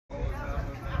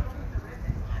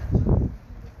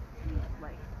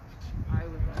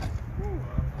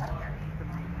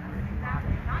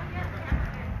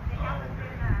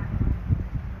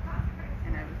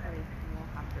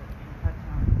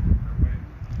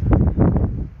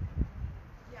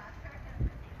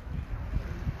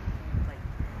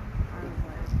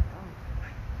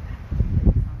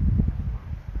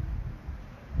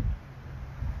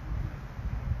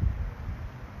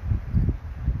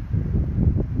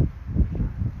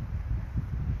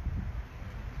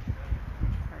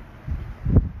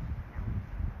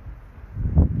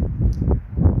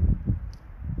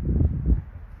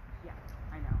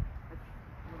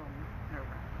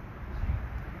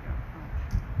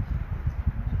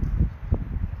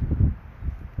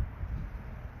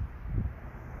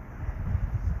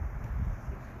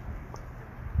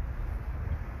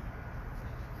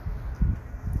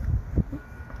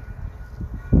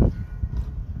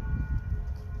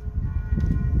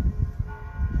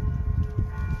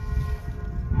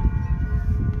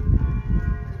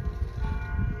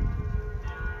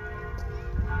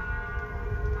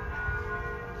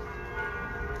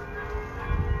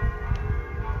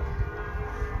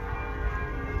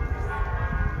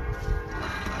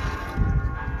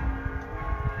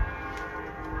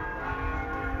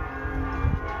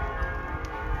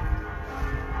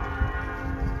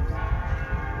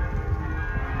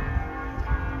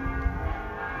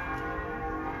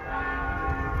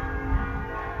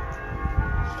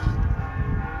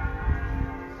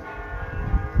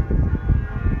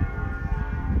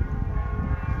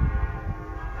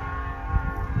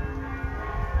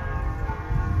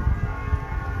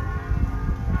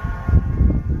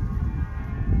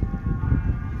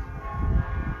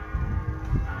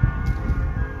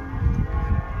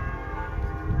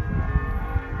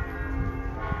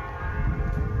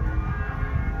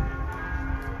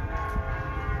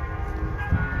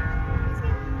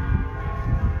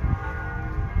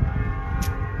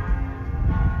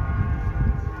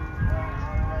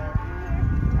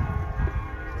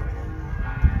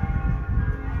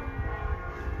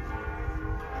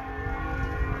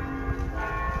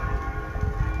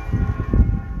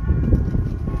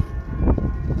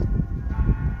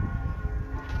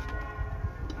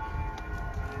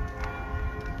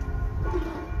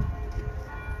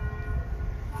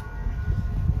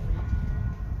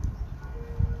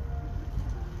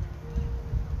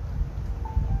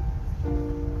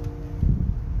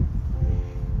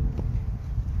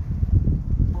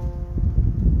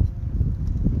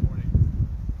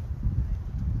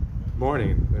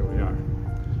morning. There we are.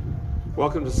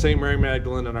 Welcome to St. Mary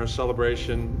Magdalene and our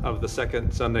celebration of the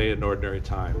second Sunday in Ordinary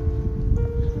Time.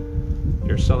 If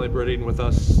you're celebrating with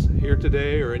us here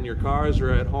today or in your cars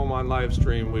or at home on live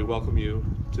stream, we welcome you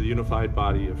to the unified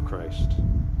body of Christ.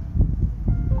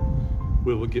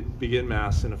 We will begin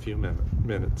Mass in a few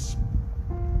minutes.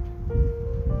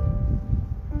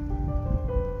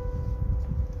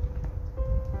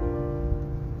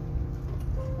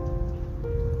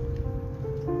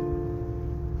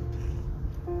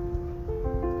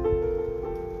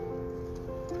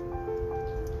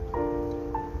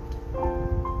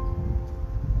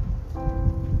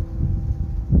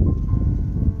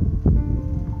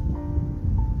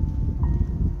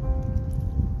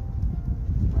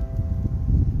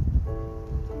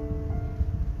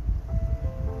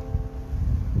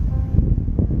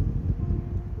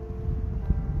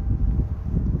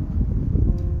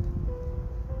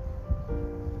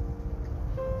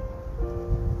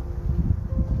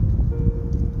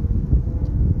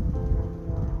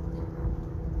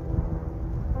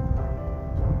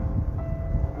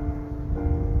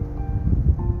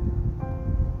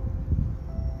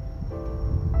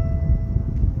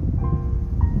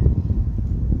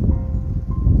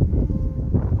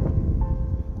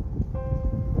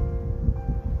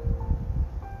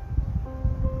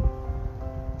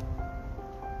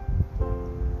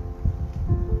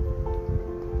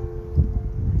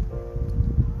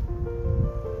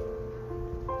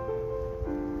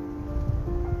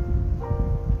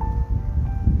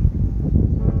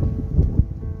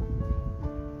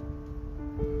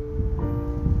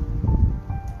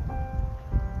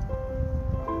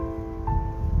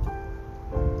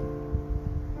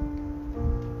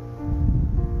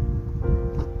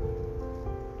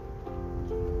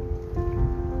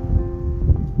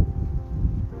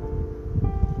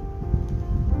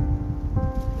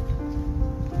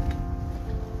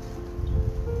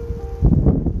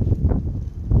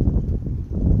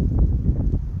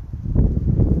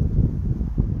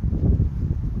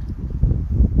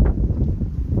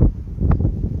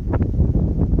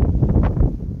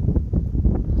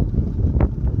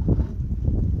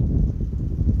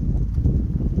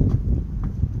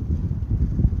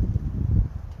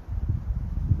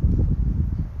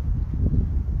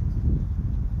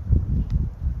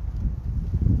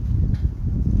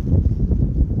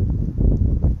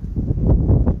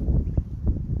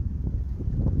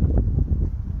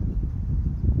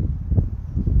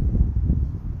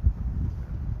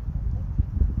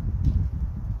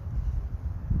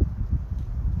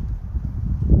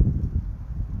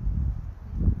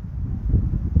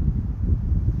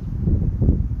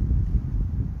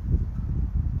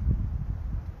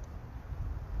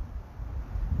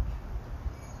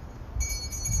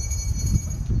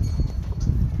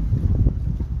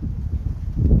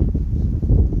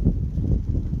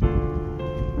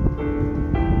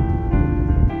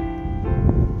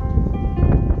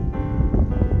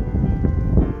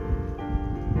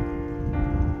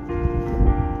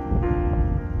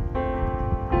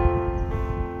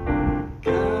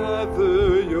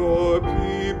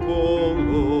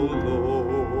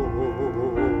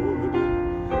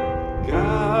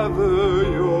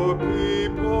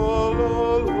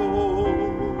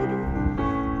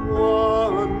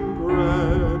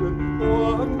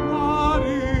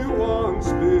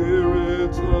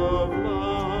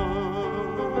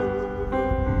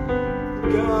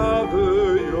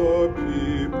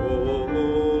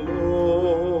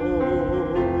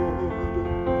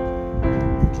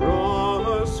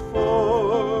 Draw us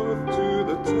forth to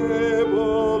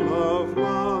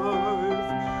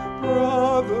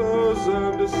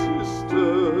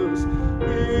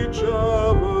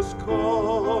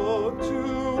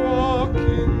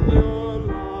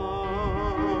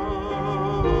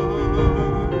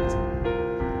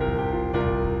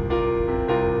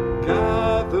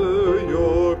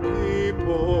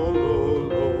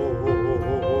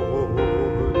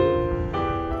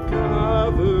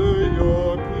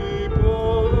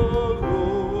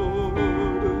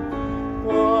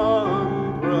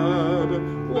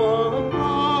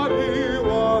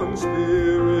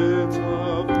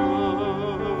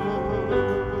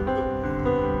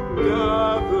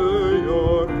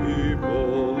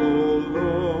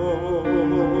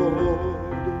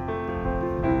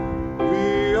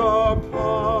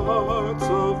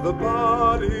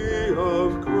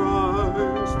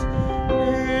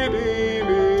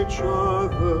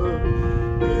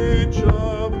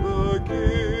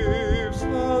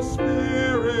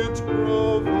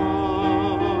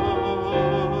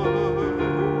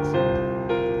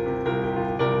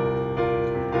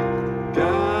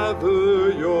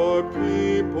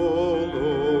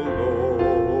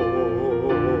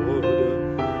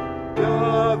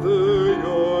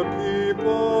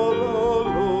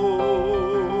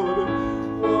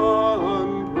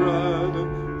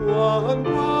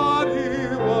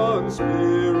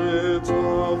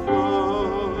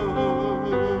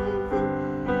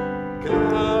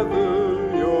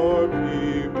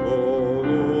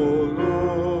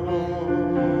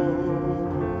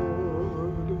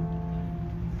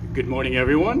Good morning,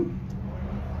 everyone.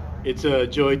 It's a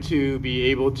joy to be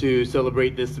able to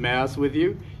celebrate this Mass with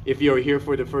you. If you're here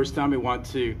for the first time, we want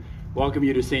to welcome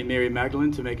you to St. Mary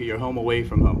Magdalene to make it your home away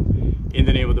from home. In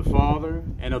the name of the Father,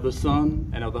 and of the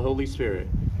Son, and of the Holy Spirit.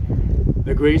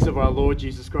 The grace of our Lord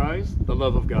Jesus Christ, the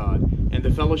love of God, and the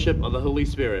fellowship of the Holy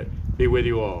Spirit be with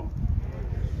you all.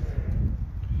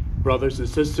 Brothers and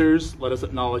sisters, let us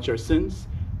acknowledge our sins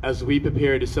as we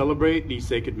prepare to celebrate these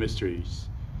sacred mysteries.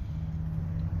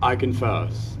 I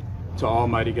confess to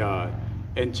Almighty God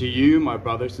and to you, my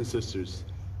brothers and sisters,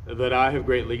 that I have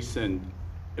greatly sinned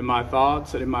in my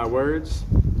thoughts and in my words,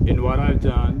 in what I've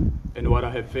done and what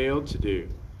I have failed to do,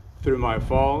 through my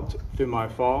most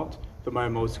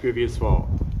grievous fault.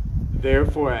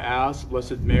 Therefore I ask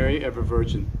Blessed Mary, ever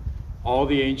Virgin, all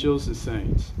the angels and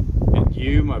saints, and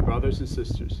you, my brothers and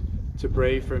sisters, to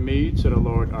pray for me to the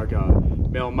Lord our God.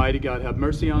 May Almighty God have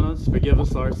mercy on us, forgive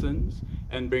us our sins,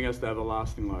 and bring us to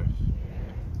everlasting life.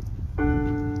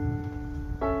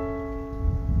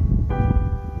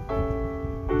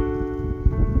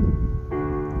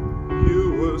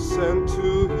 You were sent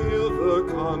to heal the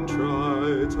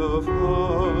contrite of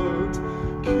heart.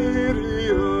 Kyrie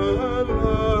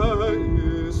eleison.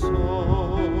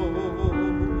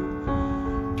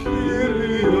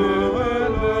 Kyrie eleison.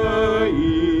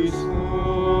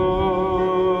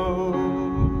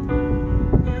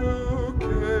 You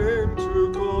came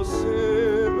to call sinners.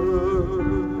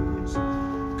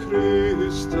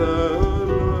 Christ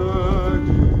eleison.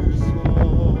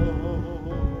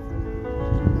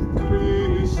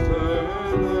 Christ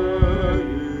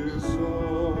eleison.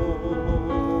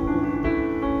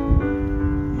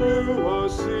 You are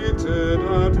seated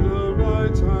at the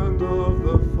right hand of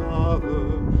the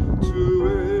Father to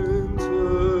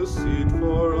intercede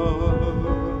for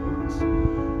us.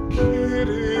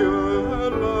 Kyrie eleison.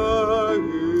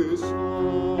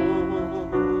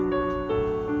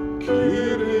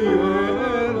 Kyrie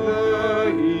eleison.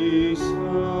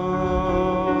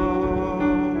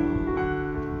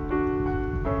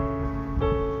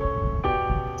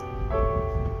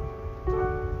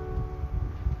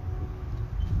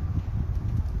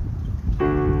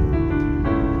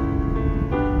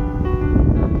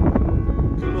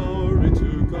 Glory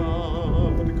to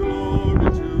God,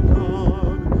 glory to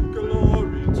God,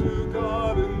 glory to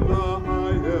God in the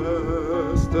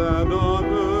highest, and on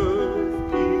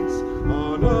earth peace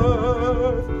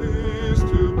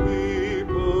to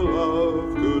people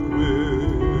of good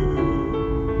will.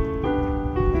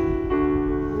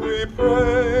 We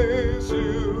praise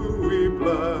you, we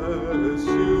bless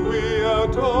you, we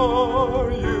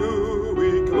adore you,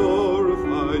 we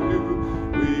glorify you,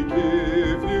 we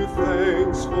give you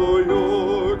thanks for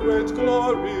your great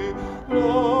glory,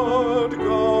 Lord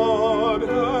God,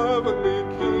 heavenly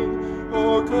King,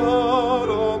 O God,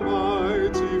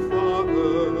 Almighty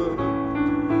Father.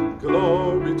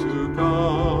 Glory to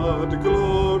God,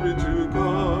 glory to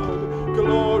God,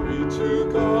 glory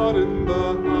to God in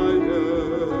the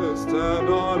highest, and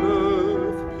on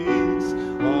earth peace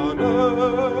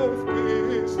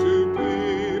to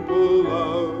people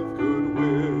of good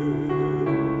will.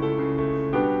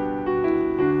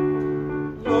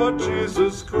 Lord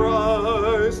Jesus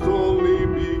Christ, only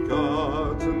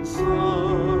begotten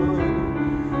Son,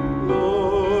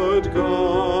 Lord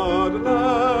God,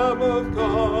 Lamb of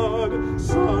God,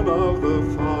 Son of the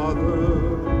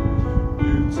Father,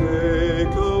 you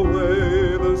take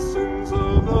away the sins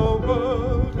of the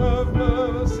world, have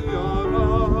mercy on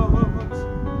us.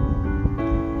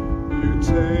 You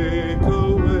take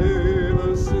away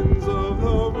the sins of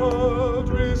the world,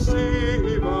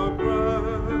 receive our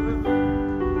prayer.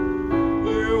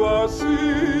 You are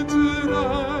seated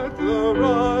at the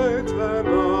right hand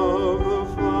of the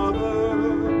Father,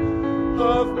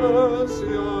 have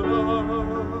mercy on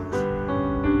us.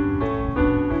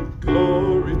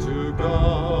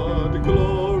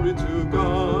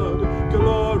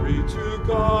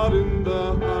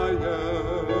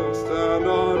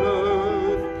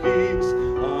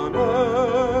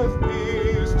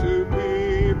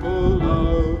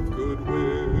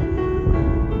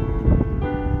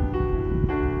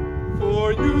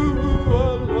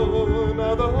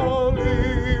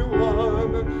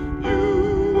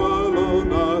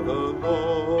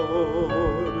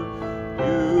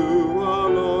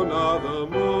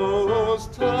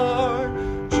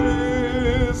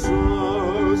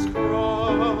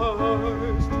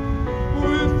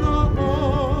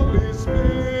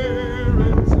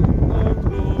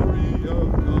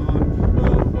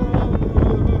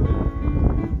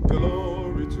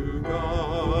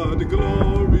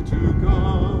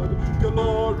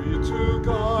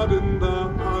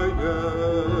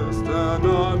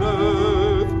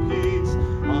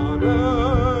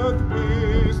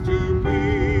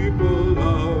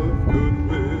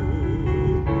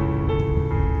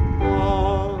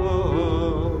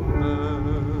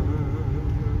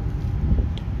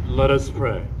 Let us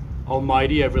pray.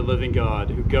 Almighty, ever-living God,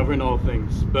 who govern all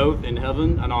things, both in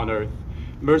heaven and on earth,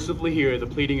 mercifully hear the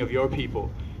pleading of your people,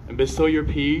 and bestow your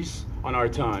peace on our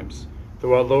times.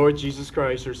 Through our Lord Jesus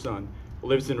Christ, your Son, who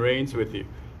lives and reigns with you,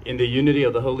 in the unity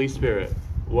of the Holy Spirit,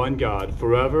 one God,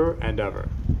 forever and ever.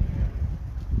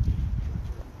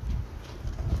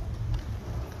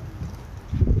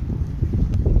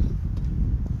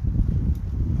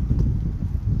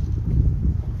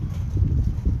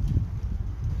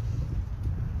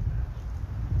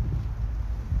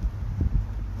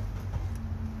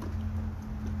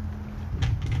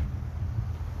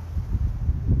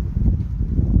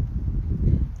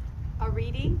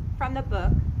 From the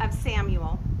book of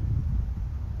Samuel.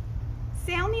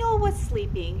 Samuel was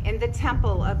sleeping in the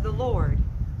temple of the Lord,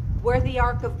 where the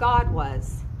ark of God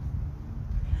was.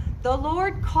 The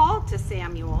Lord called to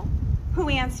Samuel, who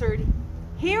answered,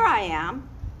 "Here I am."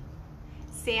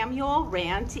 Samuel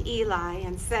ran to Eli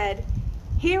and said,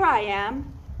 "Here I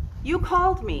am. You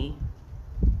called me."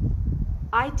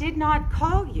 "I did not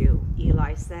call you,"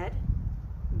 Eli said.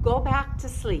 "Go back to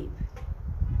sleep."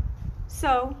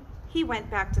 So he went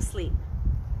back to sleep.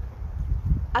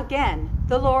 Again,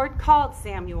 the Lord called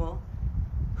Samuel,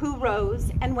 who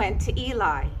rose and went to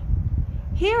Eli.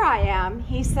 "Here I am,"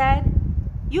 he said.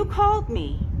 "You called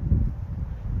me."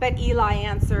 But Eli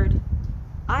answered,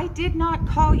 "I did not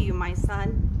call you, my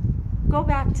son. Go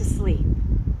back to sleep."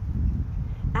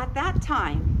 At that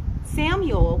time,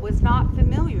 Samuel was not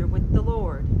familiar with the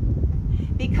Lord,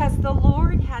 because the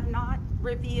Lord had not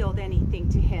revealed anything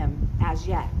to him as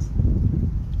yet.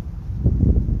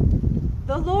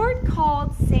 The Lord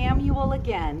called Samuel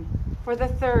again for the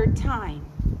third time.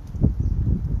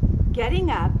 Getting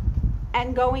up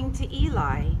and going to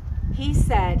Eli, he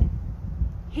said,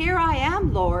 "Here I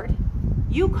am, Lord.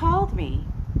 You called me."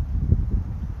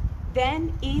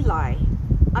 Then Eli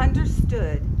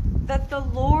understood that the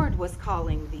Lord was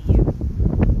calling the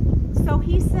youth. So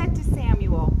he said to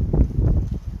Samuel,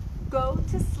 "Go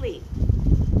to sleep,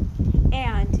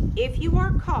 and if you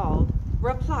are called,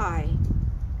 reply,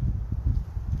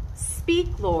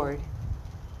 'Speak, Lord,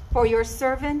 for your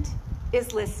servant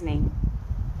is listening.'"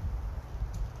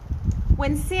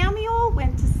 When Samuel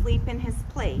went to sleep in his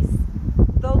place,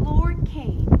 the Lord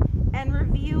came and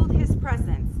revealed his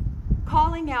presence,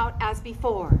 calling out as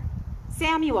before,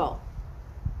 "Samuel,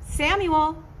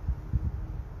 Samuel."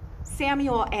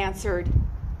 Samuel answered,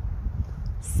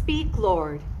 "Speak,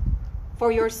 Lord,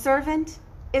 for your servant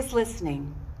is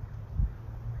listening."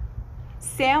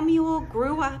 Samuel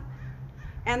grew up,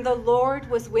 and the Lord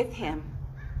was with him,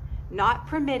 not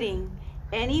permitting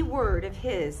any word of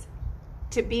his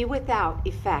to be without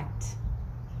effect.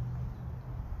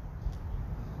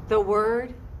 The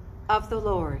word of the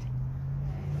Lord.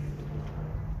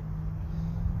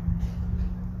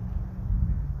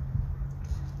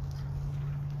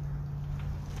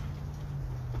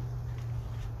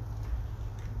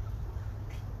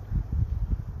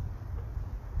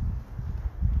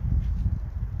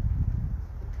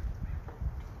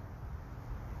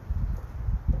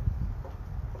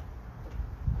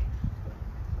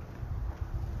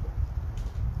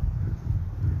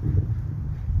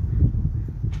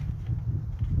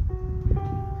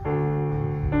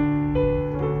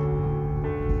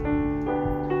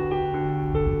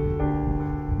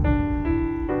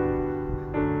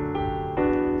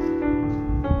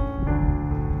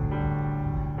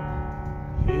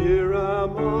 Here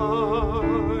am I,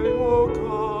 O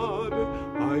God,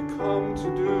 I come to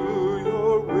do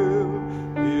your will.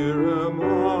 Here am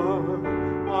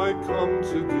I come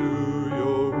to do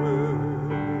your will.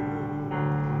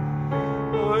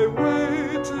 I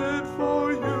waited for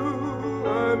you,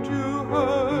 and you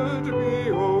heard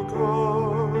me, O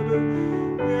God.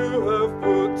 You have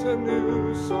put a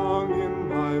new song in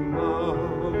my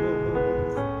mouth,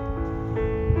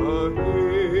 a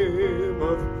hymn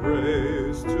of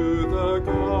praise to the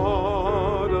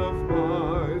God of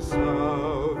my salvation.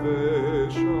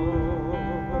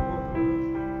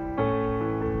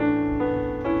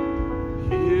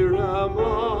 Here am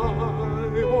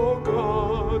I, O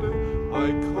God,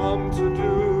 I come to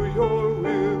do your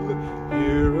will.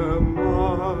 Here am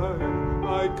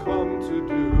I come to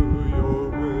do your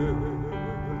will.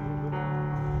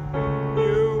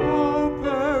 You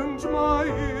opened my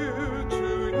ear to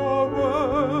your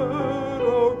word,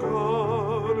 O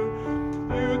God.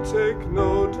 You take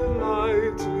no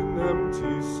delight in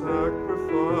empty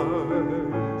sacrifice.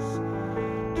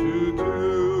 To do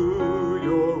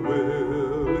your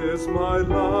will is my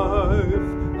life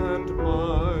and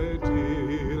my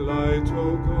delight, O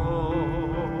God.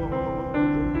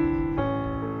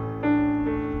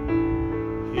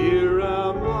 Here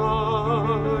am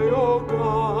I, O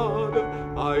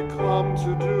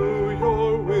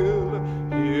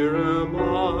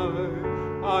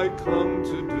I come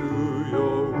to do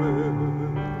your will.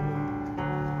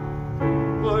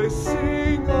 I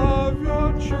sing of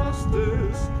your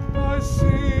justice, I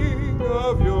sing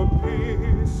of your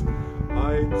peace,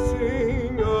 I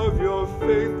sing of your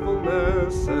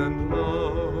faithfulness and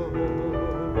love.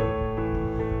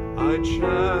 I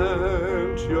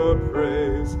chant your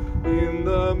praise in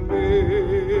the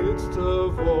midst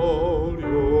of all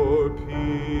your people.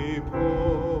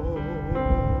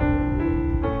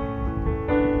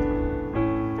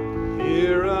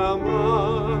 Here am I,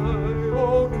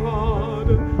 O God,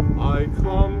 I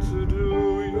come to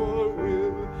do your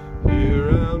will. Here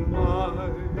am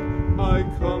I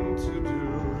come to do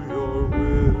your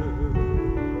will.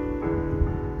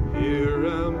 Here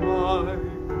am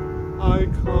I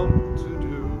come to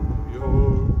do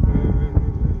your will.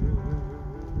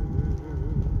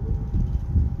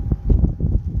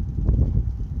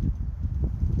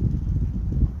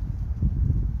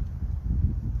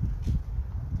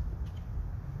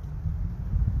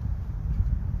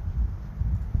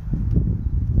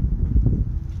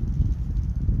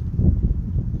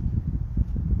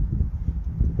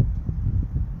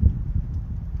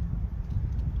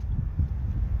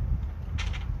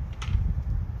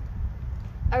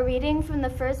 A reading from the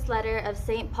first letter of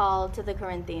St. Paul to the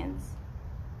Corinthians.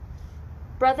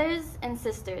 Brothers and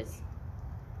sisters,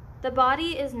 the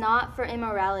body is not for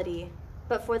immorality,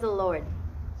 but for the Lord,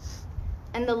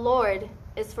 and the Lord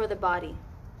is for the body.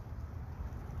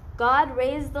 God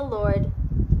raised the Lord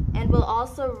and will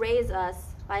also raise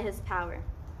us by his power.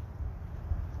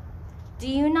 Do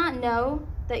you not know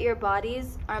that your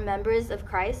bodies are members of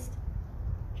Christ?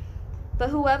 But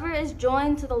whoever is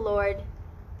joined to the Lord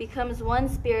becomes one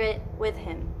spirit with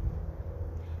him.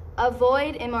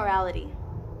 Avoid immorality.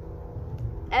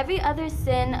 Every other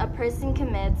sin a person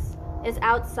commits is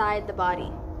outside the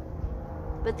body,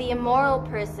 but the immoral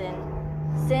person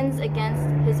sins against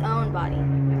his own body.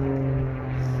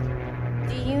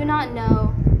 Do you not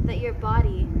know that your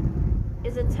body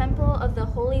is a temple of the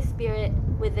Holy Spirit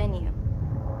within you,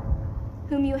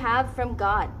 whom you have from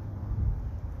God,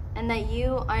 and that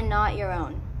you are not your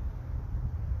own?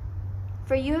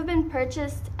 For you have been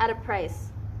purchased at a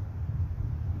price.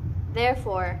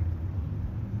 Therefore,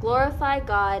 glorify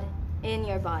God in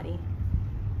your body.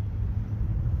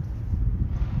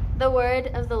 The word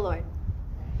of the Lord.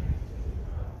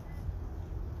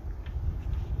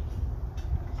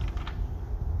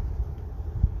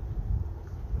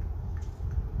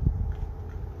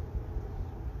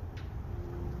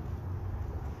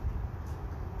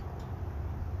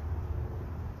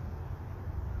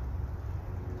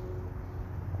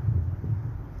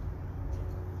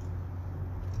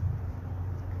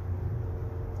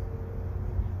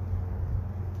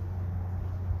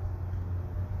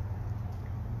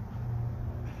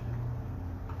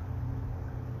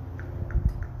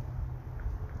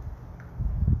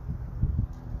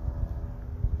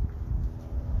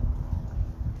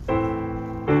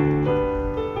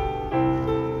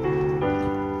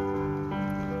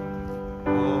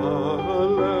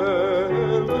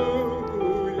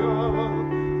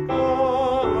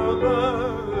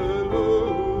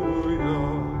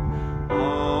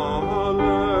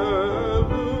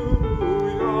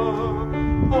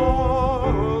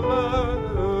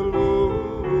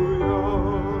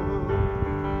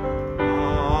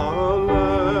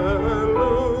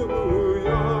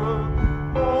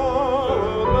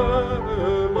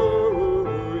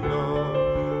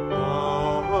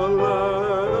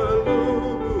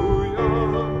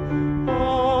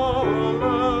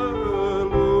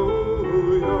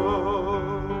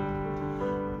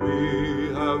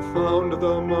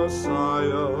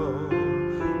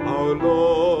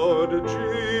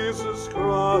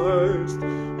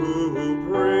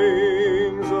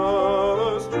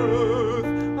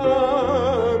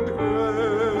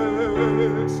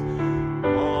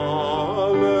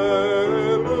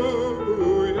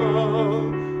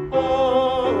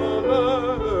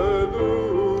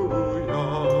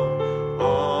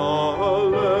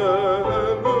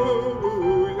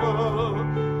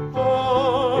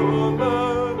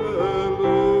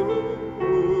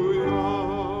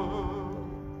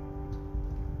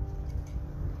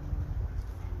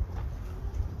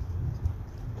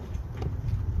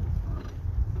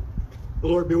 The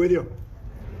Lord be with you.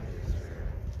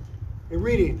 A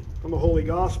reading from the Holy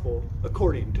Gospel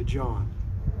according to John.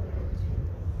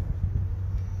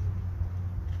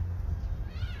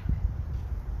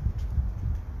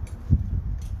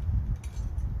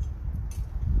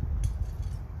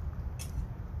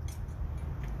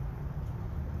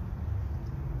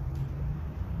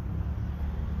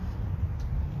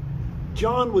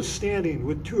 John was standing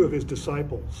with two of his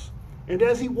disciples And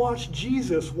as he watched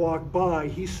Jesus walk by,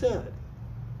 he said,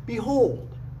 "Behold,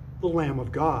 the Lamb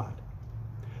of God."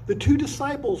 The 2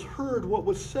 disciples heard what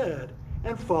was said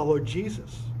and followed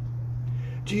Jesus.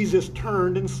 Jesus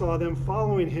turned and saw them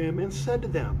following him and said to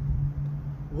them,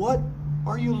 "What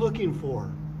are you looking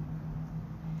for?"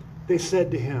 They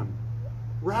said to him,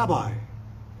 "Rabbi,"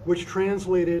 which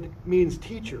translated means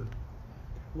teacher,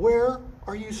 "where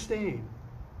are you staying?"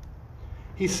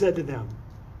 He said to them,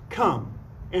 "Come,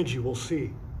 and you will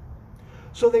see."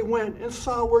 So they went and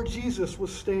saw where Jesus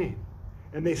was staying,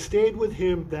 and they stayed with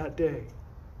him that day.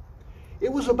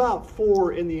 It was about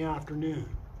 4 p.m.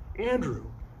 Andrew,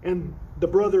 and the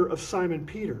brother of Simon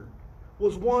Peter,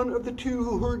 was one of the 2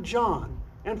 who heard John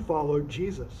and followed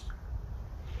Jesus.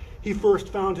 He first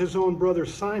found his own brother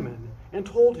Simon and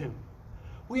told him,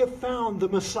 "We have found the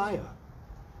Messiah,"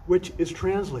 which is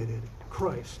translated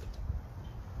Christ.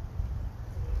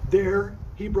 There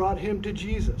he brought him to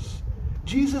Jesus.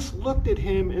 Jesus looked at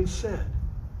him and said,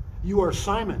 "You are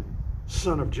Simon,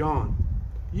 son of John.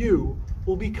 You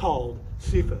will be called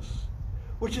Cephas,"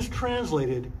 which is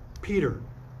translated Peter.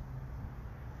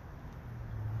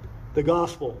 The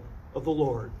Gospel of the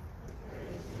Lord.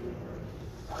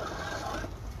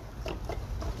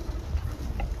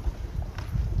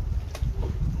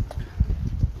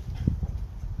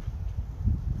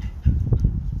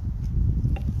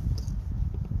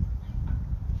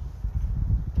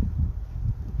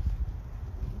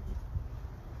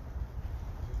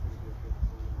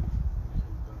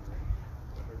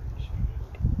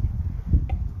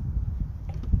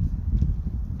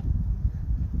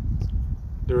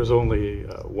 There is only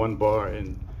one bar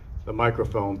in the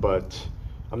microphone, but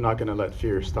I'm not going to let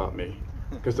fear stop me,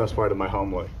 because that's part of my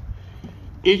homily.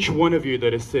 Each one of you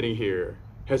that is sitting here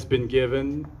has been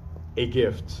given a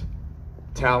gift,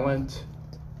 talent,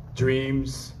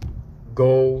 dreams,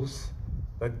 goals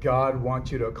that God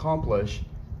wants you to accomplish,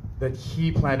 that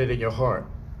He planted in your heart.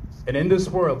 And in this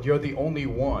world, you're the only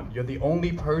one. You're the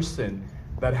only person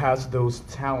that has those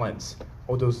talents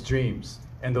or those dreams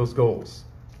and those goals.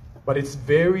 But it's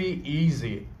very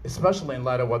easy, especially in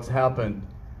light of what's happened,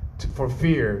 for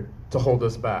fear to hold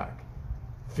us back.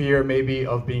 Fear maybe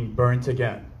of being burnt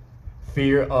again.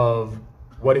 Fear of,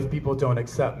 what if people don't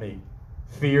accept me?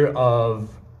 Fear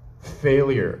of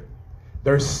failure.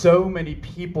 There's so many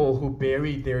people who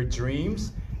bury their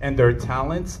dreams and their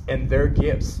talents and their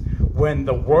gifts when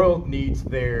the world needs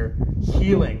their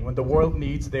healing, when the world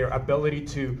needs their ability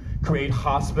to create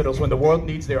hospitals, when the world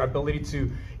needs their ability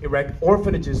to erect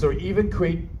orphanages or even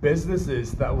create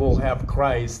businesses that will have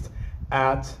Christ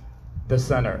at the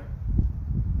center.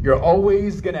 You're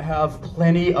always going to have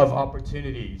plenty of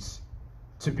opportunities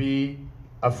to be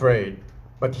afraid.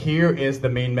 But here is the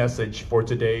main message for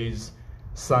today's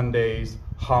Sunday's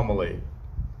homily.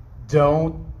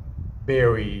 Don't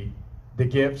bury the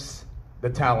gifts, the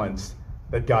talents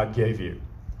that God gave you.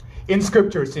 In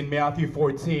scriptures, in Matthew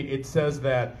 14, it says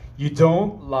that you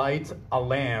don't light a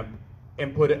lamp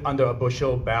and put it under a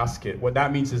bushel basket. What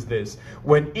that means is this: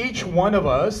 when each one of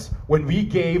us, when we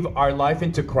gave our life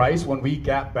into Christ, when we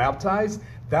got baptized,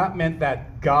 that meant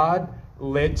that God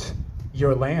lit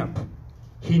your lamp.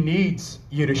 He needs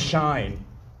you to shine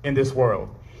in this world.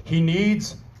 He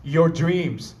needs your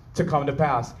dreams to come to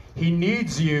pass. He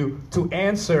needs you to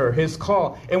answer His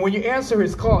call. And when you answer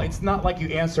His call, it's not like you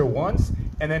answer once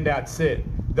and then that's it.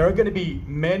 There are going to be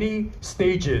many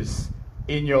stages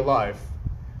in your life.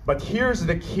 But here's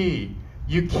the key.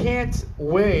 You can't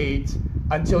wait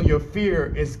until your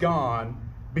fear is gone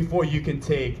before you can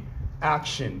take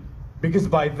action, because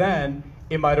by then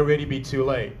it might already be too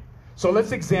late. So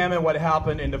let's examine what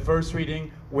happened in the first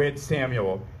reading with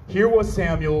Samuel. Here was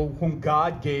Samuel, whom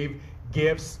God gave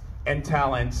gifts and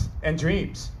talents and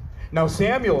dreams. Now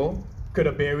Samuel could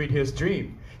have buried his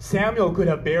dream. Samuel could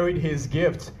have buried his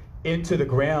gift into the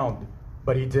ground,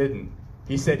 but he didn't.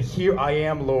 He said, "Here I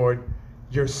am, Lord,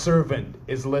 your servant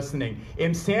is listening."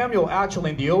 And Samuel actually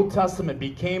in the Old Testament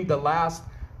became the last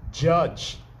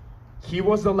judge. He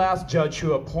was the last judge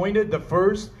who appointed the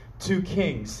first two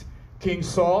kings, King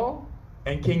Saul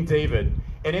and King David.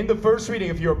 And in the first reading,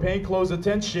 if you're paying close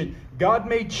attention, God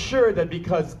made sure that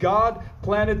because God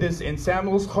planted this in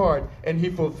Samuel's heart and he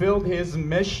fulfilled his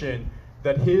mission,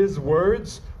 that his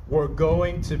words were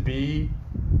going to be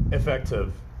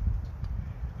effective.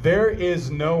 There is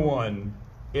no one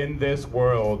in this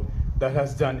world that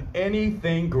has done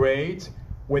anything great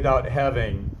without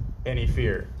having any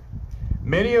fear.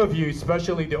 Many of you,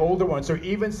 especially the older ones, or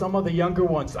even some of the younger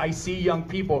ones, I see young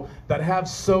people that have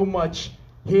so much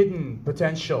hidden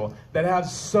potential, that have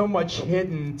so much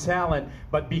hidden talent,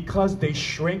 but because they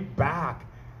shrink back,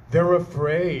 they're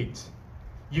afraid.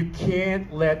 you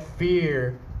can't let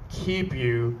fear keep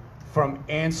you from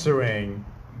answering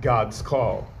God's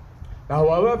call. Now,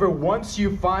 however, once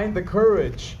you find the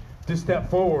courage to step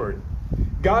forward,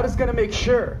 God is going to make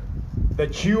sure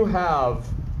that you have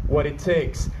what it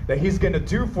takes, that He's going to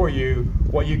do for you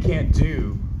what you can't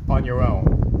do on your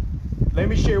own. Let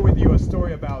me share with you a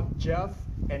story about Jeff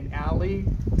and Allie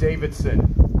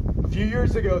Davidson. A few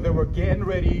years ago, they were getting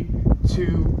ready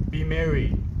to be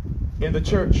married in the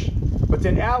church. But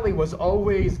then Allie was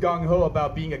always gung-ho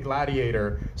about being a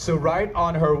gladiator. So right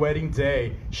on her wedding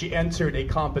day, she entered a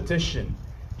competition.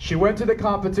 She went to the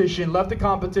competition, left the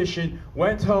competition,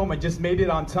 went home, and just made it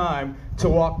on time to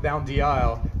walk down the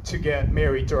aisle to get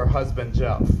married to her husband,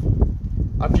 Jeff.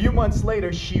 A few months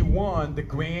later, she won the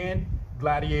Grand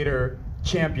Gladiator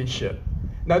Championship.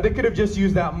 Now, they could have just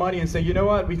used that money and said, you know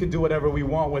what, we can do whatever we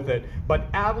want with it. But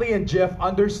Allie and Jeff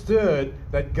understood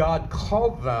that God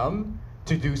called them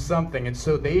to do something. And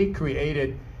so they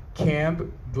created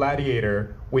Camp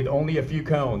Gladiator with only a few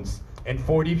cones and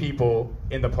 40 people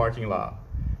in the parking lot.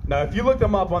 Now, if you look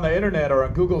them up on the internet or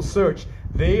on Google search,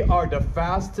 they are the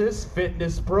fastest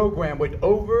fitness program with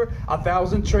over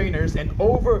 1,000 trainers and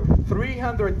over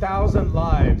 300,000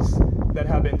 lives that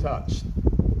have been touched.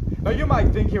 Now you might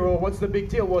think here, well, what's the big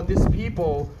deal? Well, these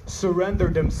people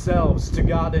surrendered themselves to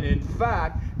God, and in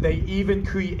fact, they even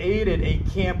created a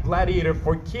Camp Gladiator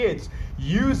for kids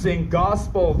using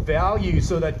gospel values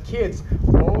so that kids,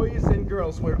 boys and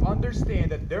girls, will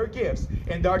understand that their gifts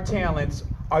and their talents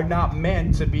are not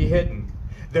meant to be hidden.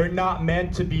 They're not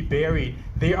meant to be buried.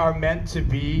 They are meant to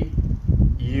be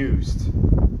used.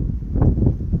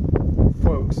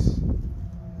 Folks,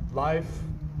 life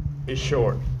is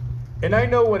short. And I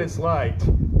know what it's like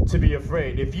to be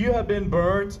afraid. If you have been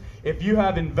burned, if you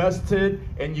have invested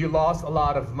and you lost a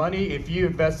lot of money, if you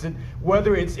invested,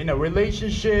 whether it's in a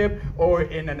relationship or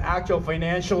in an actual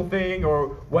financial thing or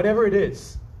whatever it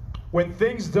is, when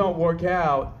things don't work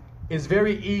out, it's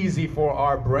very easy for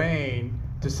our brain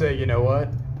to say, you know what,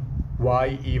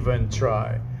 why even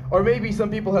try? Or maybe some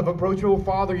people have approached me, well,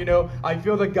 Father, you know, I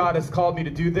feel that God has called me to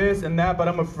do this and that, but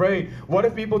I'm afraid. What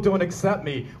if people don't accept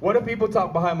me? What if people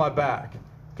talk behind my back?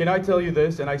 Can I tell you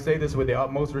this, and I say this with the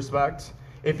utmost respect?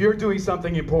 If you're doing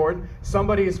something important,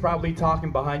 somebody is probably talking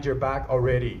behind your back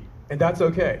already, and that's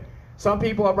okay. Some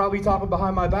people are probably talking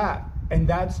behind my back, and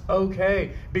that's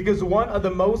okay. Because one of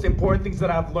the most important things that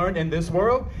I've learned in this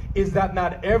world is that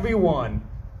not everyone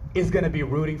is going to be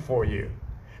rooting for you.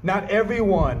 Not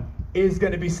everyone is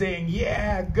going to be saying,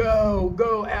 yeah,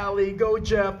 go Allie, go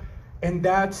Jeff, and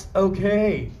that's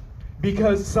okay.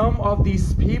 Because some of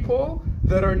these people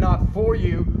that are not for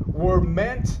you were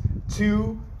meant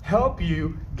to help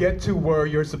you get to where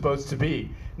you're supposed to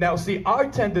be. Now, see, our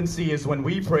tendency is when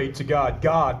we pray to God,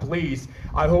 God, please,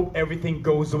 I hope everything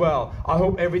goes well. I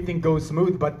hope everything goes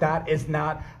smooth, but that is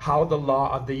not how the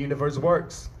law of the universe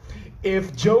works.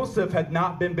 If Joseph had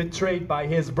not been betrayed by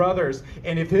his brothers,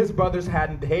 and if his brothers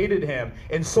hadn't hated him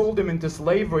and sold him into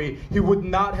slavery, he would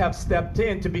not have stepped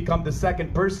in to become the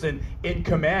second person in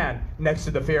command next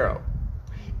to the Pharaoh.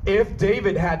 If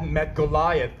David hadn't met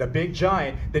Goliath, the big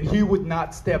giant, then he would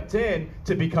not stepped in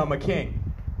to become a king.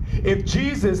 If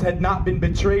Jesus had not been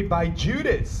betrayed by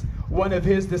Judas, one of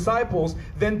his disciples,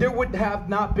 then there would have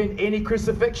not been any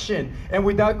crucifixion. And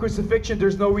without crucifixion,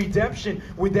 there's no redemption.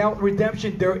 Without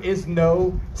redemption, there is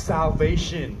no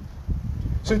salvation.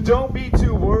 So don't be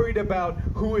too worried about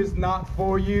who is not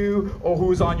for you, or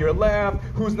who's on your left,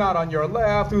 who's not on your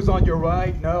left, who's on your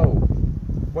right. No.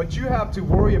 What you have to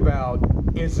worry about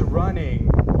is running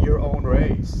your own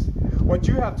race. What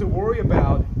you have to worry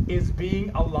about is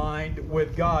being aligned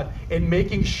with God and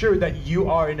making sure that you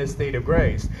are in a state of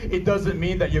grace. It doesn't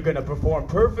mean that you're going to perform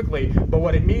perfectly, but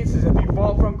what it means is if you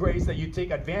fall from grace, that you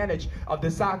take advantage of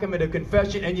the sacrament of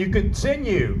confession and you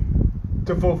continue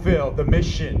to fulfill the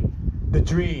mission, the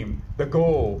dream, the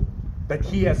goal that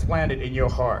He has planted in your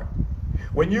heart.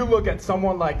 When you look at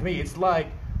someone like me, it's like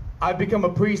I've become a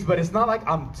priest, but it's not like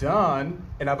I'm done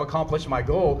and I've accomplished my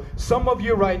goal. Some of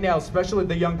you right now, especially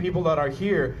the young people that are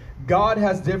here, God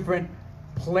has different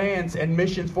plans and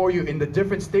missions for you in the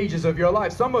different stages of your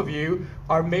life. Some of you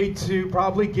are made to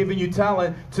probably giving you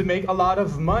talent to make a lot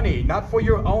of money, not for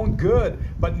your own good,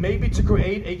 but maybe to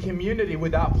create a community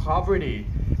without poverty.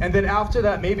 And then after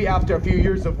that, maybe after a few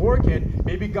years of working,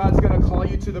 maybe God's going to call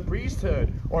you to the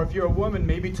priesthood. Or if you're a woman,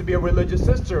 maybe to be a religious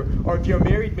sister. Or if you're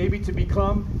married, maybe to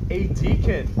become a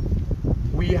deacon.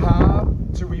 We have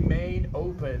to remain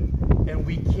open, and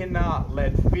we cannot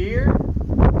let fear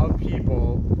of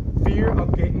people, fear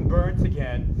of getting burnt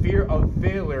again, fear of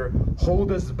failure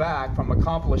hold us back from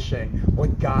accomplishing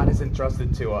what God has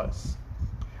entrusted to us.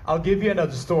 I'll give you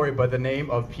another story by the name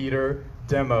of Peter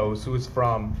Demos, who's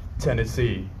from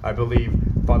Tennessee. I believe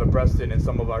Father Preston and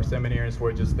some of our seminarians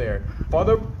were just there.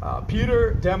 Father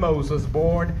Peter Demos was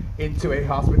born into a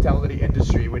hospitality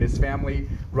industry with his family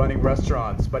running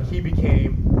restaurants, but he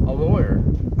became a lawyer.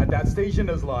 At that stage in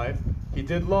his life, he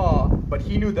did law, but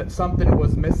he knew that something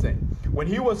was missing. When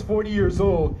he was 40 years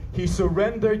old, he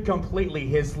surrendered completely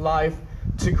his life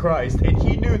to Christ, and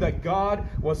he knew that God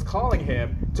was calling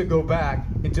him to go back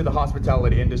into the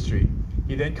hospitality industry.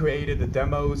 He then created the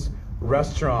Demos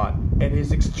restaurant, and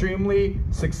he's extremely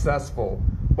successful.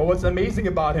 But what's amazing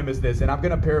about him is this, and I'm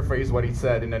going to paraphrase what he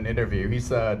said in an interview. He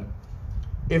said,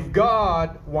 "If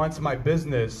God wants my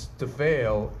business to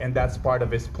fail, and that's part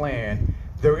of his plan,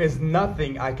 there is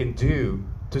nothing I can do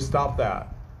to stop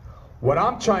that. What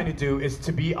I'm trying to do is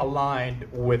to be aligned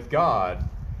with God,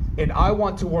 and I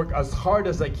want to work as hard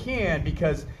as I can,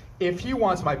 because if he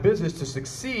wants my business to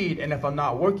succeed, and if I'm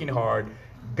not working hard,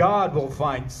 God will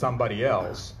find somebody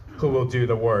else who will do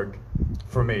the work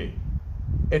for me."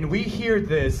 And we hear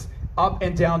this up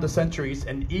and down the centuries,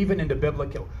 and even in the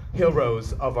biblical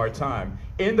heroes of our time.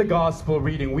 In the gospel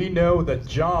reading, we know that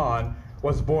John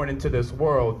was born into this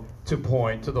world to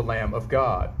point to the Lamb of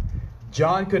God.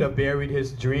 John could have buried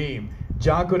his dream.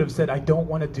 John could have said, "I don't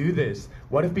want to do this.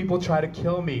 What if people try to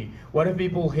kill me? What if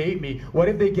people hate me? What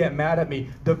if they get mad at me?"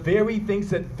 The very things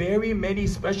that very many,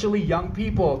 especially young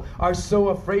people, are so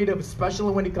afraid of,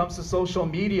 especially when it comes to social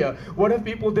media. What if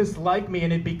people dislike me?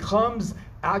 And it becomes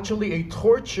actually a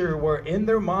torture where in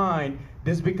their mind,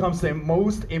 this becomes the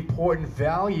most important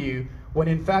value, when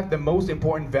in fact the most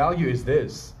important value is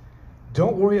this.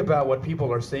 Don't worry about what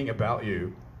people are saying about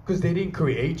you, because they didn't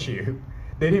create you.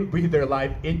 They didn't breathe their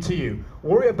life into you.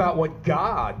 Worry about what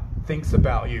God thinks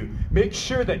about you. Make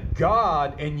sure that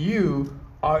God and you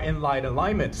are in light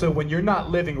alignment. So when you're not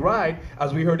living right,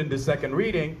 as we heard in the second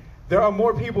reading, there are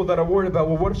more people that are worried about,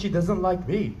 well, what if she doesn't like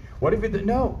me? What if it,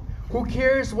 no. Who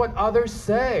cares what others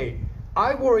say?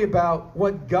 I worry about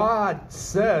what God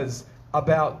says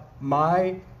about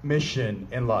my mission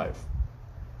in life.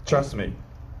 Trust me,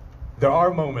 there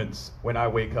are moments when I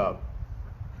wake up,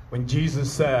 when Jesus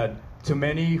said, "To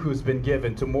many who's been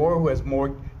given, to more who has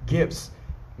more gifts,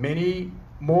 many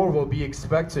more will be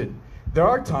expected." There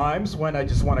are times when I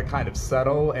just want to kind of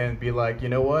settle and be like, you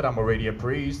know what, I'm already a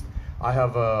priest. I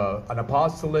have an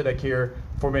apostolate. I care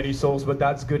for many souls, but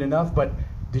that's good enough. But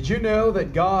did you know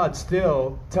that God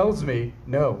still tells me,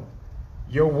 no,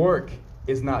 your work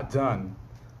is not done.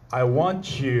 I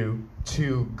want you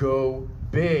to go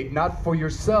big, not for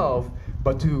yourself,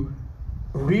 but to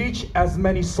reach as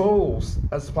many souls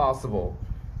as possible.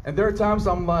 And there are times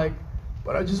I'm like,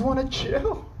 but I just want to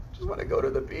chill. Just want to go to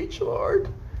the beach, Lord.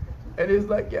 And he's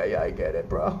like, yeah, I get it,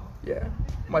 bro. Yeah,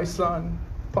 my son,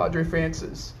 Padre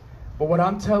Francis. But what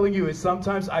I'm telling you is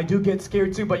sometimes I do get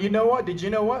scared too. But you know what? Did you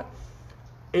know what?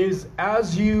 Is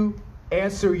as you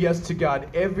answer yes to God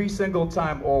every single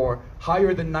time, or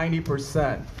higher than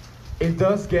 90%, it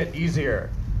does get easier.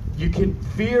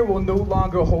 Fear will no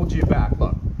longer hold you back.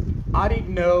 Look, I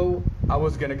didn't know I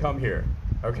was gonna come here,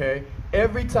 okay?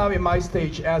 Every time in my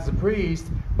stage as a priest,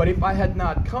 but if I had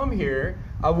not come here,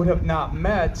 I would have not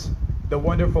met the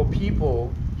wonderful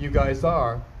people you guys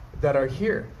are that are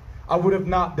here. I would have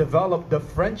not developed the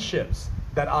friendships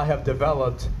that I have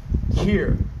developed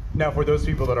here. Now, for those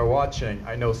people that are watching,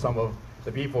 I know some of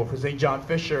the people, for St. John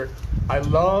Fisher, I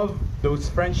love those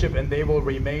friendships and they will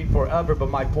remain forever, but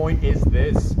my point is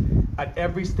this: at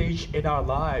every stage in our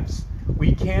lives,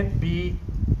 we can't be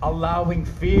allowing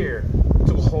fear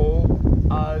to hold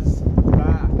us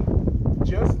back.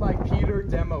 Just like Peter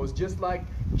Demos, just like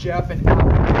Jeff and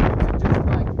Alan, just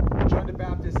like John the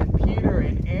Baptist and Peter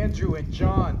and Andrew and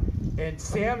John and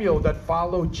Samuel that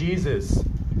followed Jesus.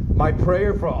 My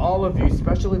prayer for all of you,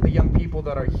 especially the young people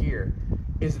that are here,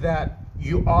 is that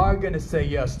you are going to say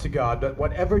yes to God. That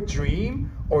whatever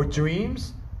dream or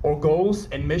dreams or goals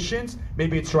and missions,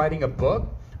 maybe it's writing a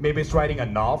book, maybe it's writing a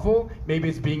novel, maybe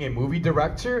it's being a movie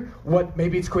director,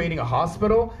 maybe it's creating a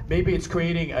hospital, maybe it's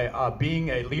creating being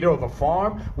a leader of a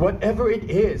farm, whatever it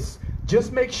is,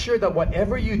 just make sure that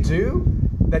whatever you do,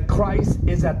 that Christ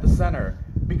is at the center.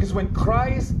 Because when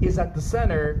Christ is at the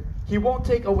center, he won't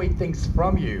take away things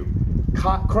from you.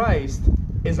 Christ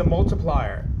is a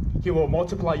multiplier. He will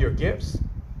multiply your gifts,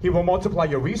 he will multiply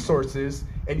your resources,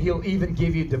 and he'll even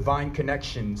give you divine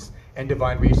connections and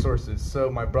divine resources. So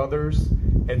my brothers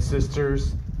and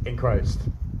sisters in Christ,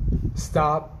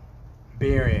 stop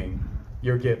burying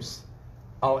your gifts.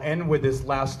 I'll end with this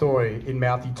last story in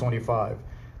Matthew 25.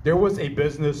 There was a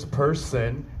business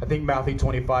person, I think Matthew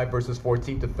 25 verses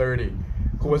 14 to 30,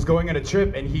 who was going on a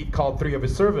trip, and he called 3 of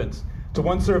his servants. To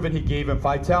one servant he gave him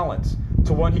 5 talents.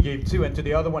 To one he gave 2, and to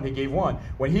the other one he gave 1.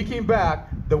 When he came back,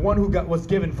 the one who was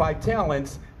given 5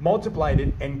 talents multiplied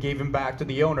it and gave him back to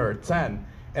the owner 10.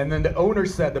 And then the owner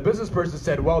said, the business person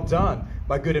said, well done,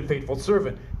 my good and faithful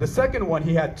servant. The second one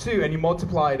he had 2, and he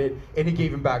multiplied it and he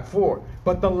gave him back 4.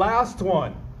 But the last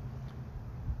one,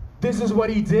 this is what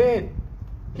he did.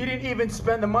 He didn't even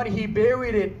spend the money. He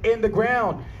buried it in the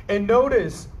ground. And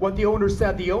notice what the owner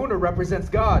said. The owner represents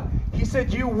God. He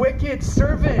said, you wicked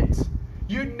servant.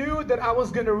 You knew that I was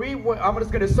going to reap where I'm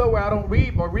just going to sow where I don't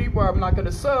reap, or reap where I'm not going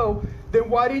to sow. Then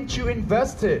why didn't you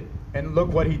invest it? And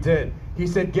look what he did. He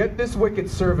said, get this wicked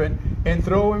servant and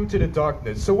throw him to the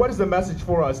darkness. So what is the message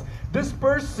for us? This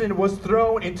person was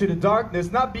thrown into the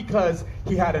darkness not because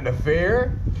he had an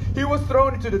affair. He was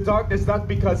thrown into the darkness not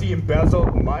because he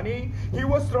embezzled money. He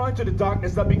was thrown into the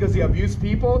darkness not because he abused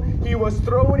people. He was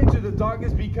thrown into the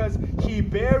darkness because he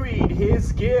buried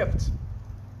his gift.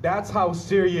 That's how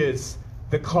serious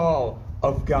the call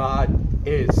of God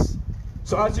is.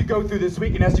 So as you go through this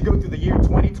week and as you go through the year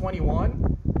 2021,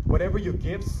 whatever your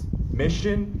gifts,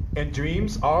 mission, and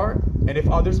dreams are, and if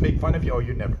others make fun of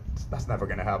you, that's never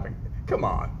going to happen. Come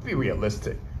on, be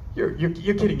realistic. You're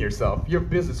kidding yourself. Your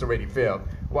business already failed.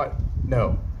 What?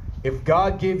 No. If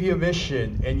God gave you a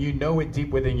mission and you know it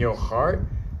deep within your heart,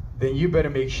 then you better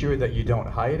make sure that you don't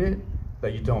hide it,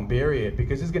 that you don't bury it,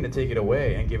 because he's going to take it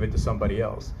away and give it to somebody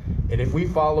else. And if we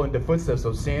follow in the footsteps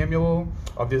of Samuel,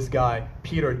 of this guy,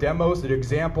 Peter, Demos, the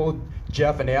example,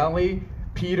 Jeff and Allie,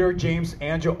 Peter, James,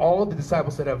 Andrew, all the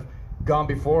disciples that have gone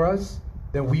before us,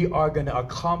 then we are going to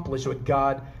accomplish what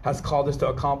God has called us to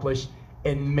accomplish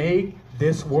and make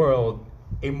this world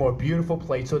a more beautiful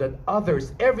place so that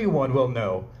others, everyone will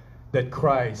know that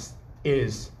Christ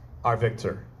is our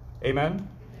victor. Amen?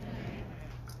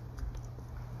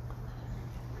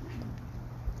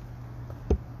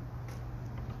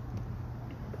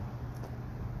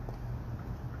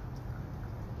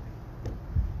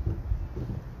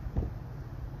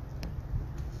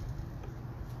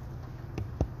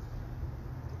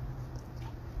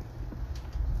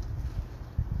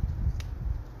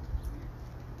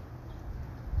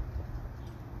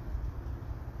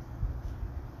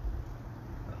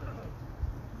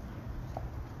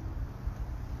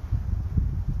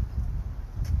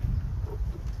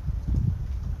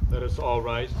 Let us all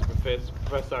rise to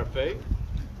profess our faith.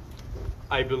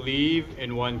 I believe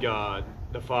in one God,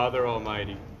 the Father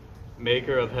Almighty,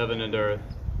 maker of heaven and earth,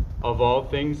 of all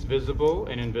things visible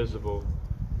and invisible.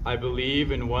 I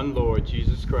believe in one Lord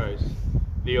Jesus Christ,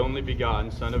 the only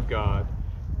begotten Son of God,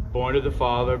 born of the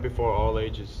Father before all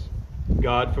ages,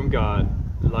 God from God,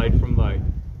 light from light,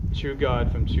 true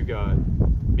God from true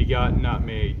God, begotten not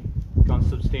made,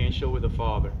 consubstantial with the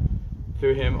Father.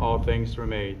 Through him all things were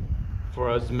made. For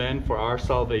us men, for our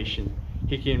salvation,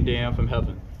 he came down from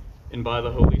heaven, and by the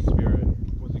Holy Spirit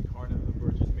was incarnate of the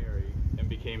Virgin Mary, and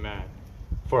became man.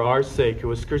 For our sake, who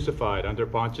was crucified under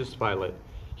Pontius Pilate,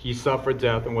 he suffered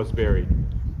death and was buried,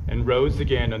 and rose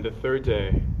again on the 3rd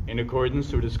day, in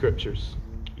accordance with the Scriptures.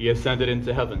 He ascended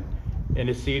into heaven, and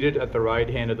is seated at the right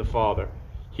hand of the Father.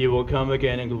 He will come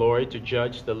again in glory to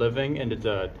judge the living and the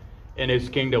dead, and his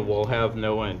kingdom will have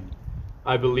no end.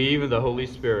 I believe in the Holy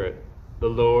Spirit, the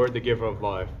Lord, the giver of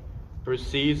life,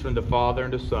 proceeds from the Father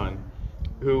and the Son,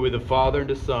 who with the Father and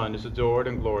the Son is adored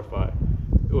and glorified,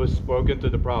 who was spoken to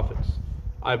the prophets.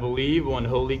 I believe one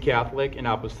holy Catholic and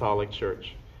Apostolic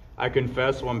Church. I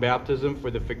confess one baptism for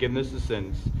the forgiveness of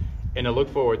sins, and I look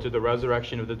forward to the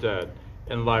resurrection of the dead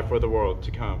and life for the world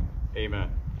to come. Amen.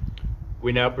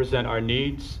 We now present our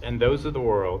needs and those of the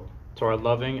world to our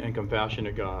loving and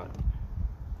compassionate God.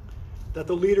 That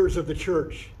the leaders of the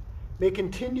church may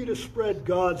continue to spread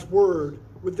God's word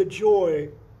with the joy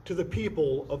to the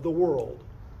people of the world.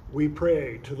 We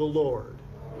pray to the Lord.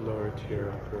 Lord,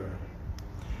 hear our prayer.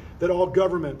 That all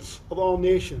governments of all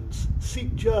nations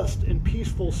seek just and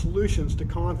peaceful solutions to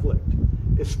conflict,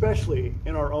 especially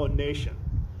in our own nation.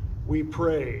 We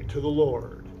pray to the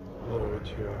Lord. Lord,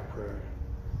 hear our prayer.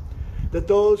 That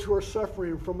those who are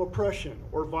suffering from oppression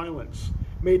or violence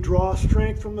may draw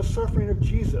strength from the suffering of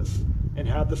Jesus and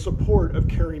have the support of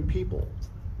caring people.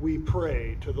 We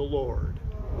pray to the Lord.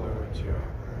 Lord, hear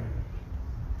our prayer.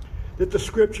 That the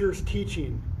Scriptures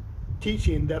teaching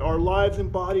that our lives and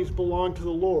bodies belong to the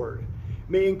Lord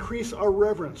may increase our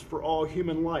reverence for all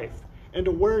human life and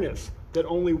awareness that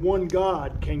only one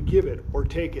God can give it or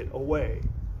take it away.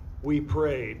 We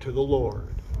pray to the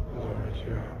Lord. Lord,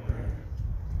 hear our prayer.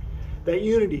 That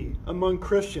unity among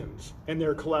Christians and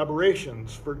their collaborations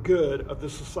for good of the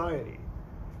society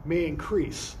may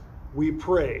increase. We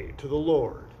pray to the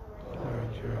Lord. Lord,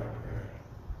 hear our prayer.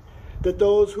 that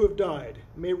those who have died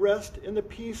may rest in the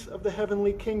peace of the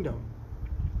heavenly kingdom,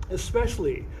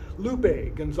 especially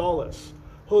Lupe Gonzalez,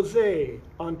 Jose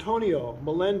Antonio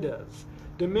Melendez,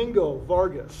 Domingo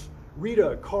Vargas,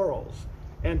 Rita Carls,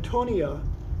 Antonia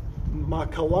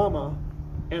Makalama,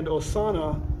 and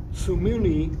Osana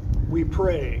Sumuni, we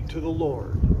pray to the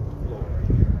Lord.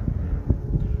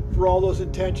 For all those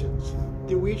intentions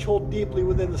that we each hold deeply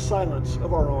within the silence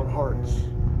of our own hearts.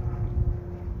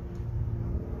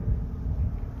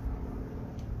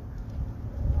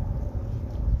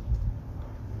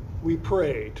 We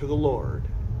pray to the Lord.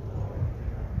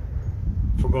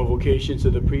 For more vocations to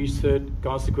the priesthood,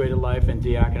 consecrated life, and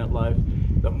diaconate life,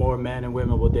 that more men and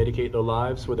women will dedicate their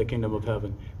lives for the kingdom of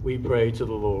heaven, we pray to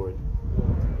the Lord.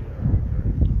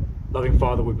 Loving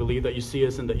Father, we believe that you see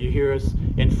us and that you hear us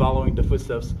in following the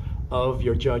footsteps of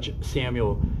your judge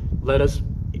Samuel. Let us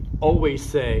always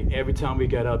say, every time we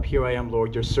get up, "Here I am,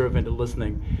 Lord, your servant,"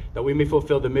 listening, that we may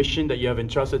fulfill the mission that you have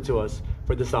entrusted to us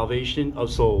for the salvation of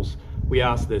souls. We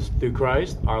ask this through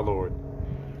Christ our Lord.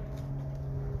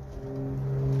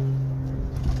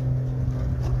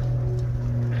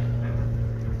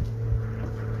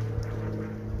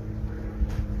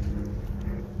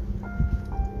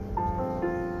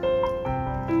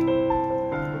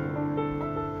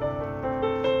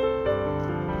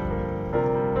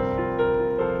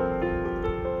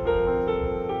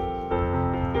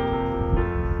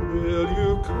 Will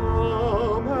you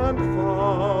come and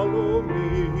follow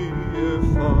me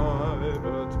if I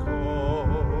but call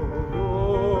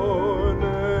your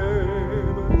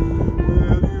name?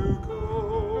 Will you go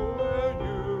where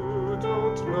you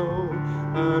don't know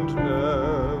and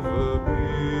never be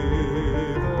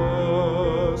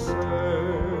the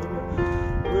same?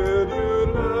 Will you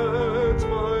let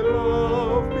my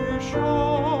love be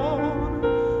shown?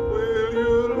 Will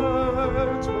you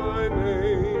let my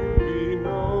name be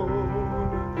known?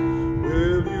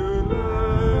 Will you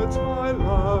let my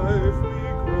life be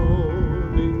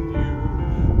grown in you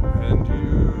and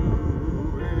you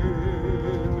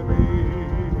in me?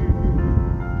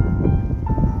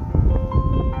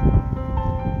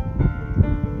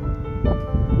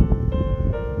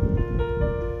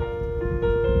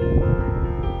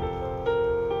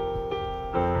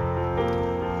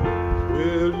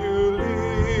 Will you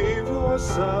leave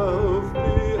yourself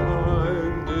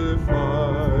behind if I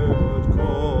would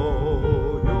call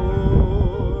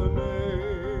your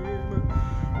name?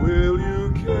 Will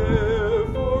you care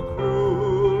for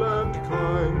cruel and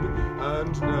kind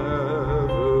and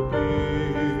never be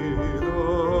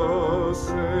the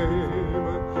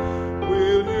same?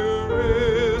 Will you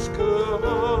risk a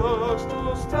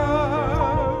hostile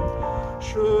step?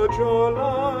 Should your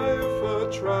life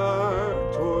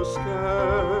attract or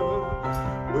scare?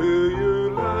 Will you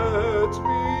let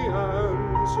me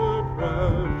answer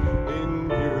prayer in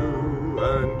you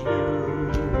and you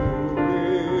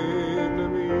in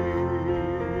me?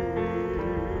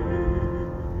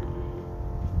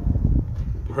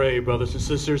 Pray, brothers and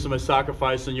sisters, that my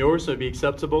sacrifice and yours may be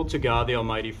acceptable to God the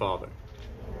Almighty Father.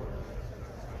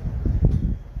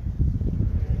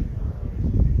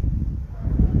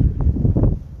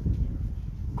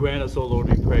 Grant us, O Lord,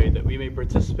 we pray, that we may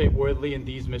participate worthily in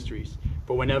these mysteries.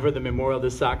 For whenever the memorial of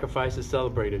this sacrifice is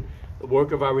celebrated, the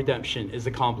work of our redemption is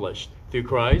accomplished. Through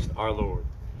Christ our Lord.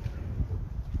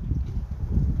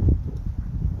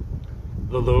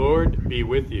 The Lord be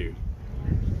with you.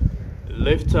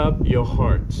 Lift up your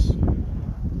hearts.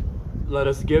 Let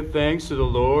us give thanks to the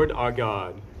Lord our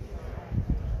God.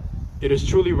 It is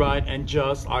truly right and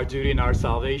just, our duty and our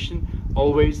salvation,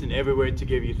 always and everywhere to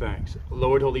give you thanks,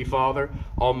 Lord, Holy Father,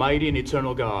 Almighty and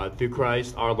eternal God, through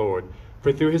Christ our Lord.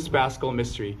 For through his paschal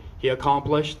mystery he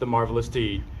accomplished the marvelous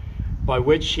deed, by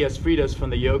which he has freed us from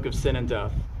the yoke of sin and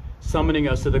death, summoning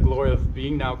us to the glory of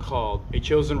being now called a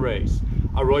chosen race,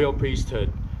 a royal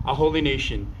priesthood, a holy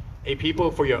nation, a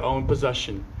people for your own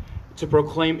possession, to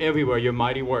proclaim everywhere your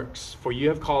mighty works. For you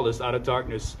have called us out of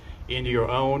darkness into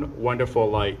your own wonderful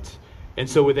light. And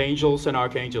so with angels and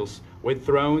archangels, with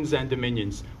thrones and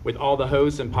dominions, with all the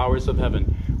hosts and powers of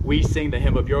heaven, we sing the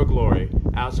hymn of your glory,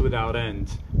 as without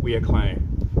end we acclaim.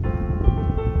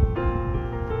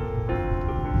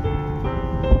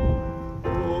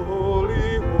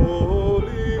 Holy,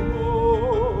 holy,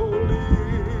 holy,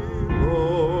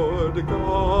 Lord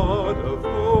God of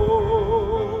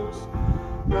hosts,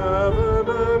 heaven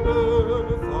and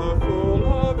earth are full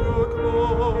of your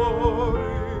glory.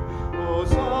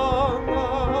 Hosanna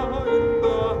in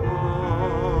the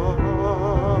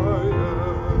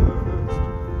highest.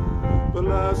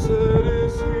 Blessed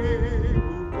is he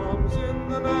who comes in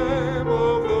the name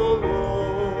of the Lord.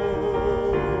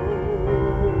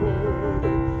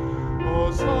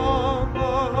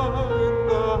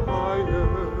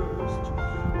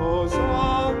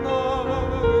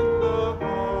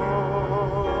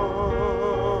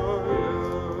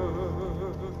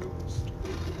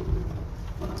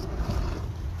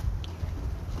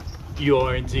 You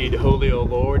are indeed holy, O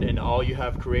Lord, and all you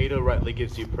have created rightly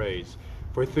gives you praise.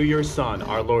 For through your Son,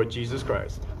 our Lord Jesus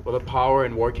Christ, with the power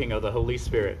and working of the Holy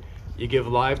Spirit, you give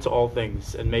life to all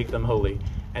things and make them holy,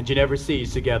 and you never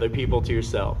cease to gather people to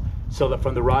yourself, so that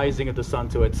from the rising of the sun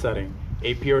to its setting,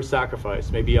 a pure sacrifice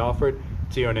may be offered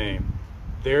to your name.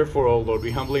 Therefore, O Lord,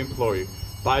 we humbly implore you,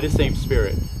 by the same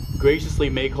Spirit, graciously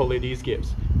make holy these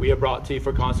gifts we have brought to you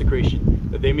for consecration,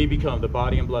 that they may become the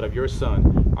body and blood of your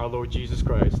Son, our Lord Jesus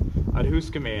Christ, at whose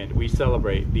command we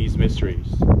celebrate these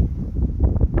mysteries.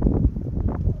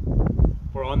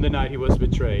 For on the night he was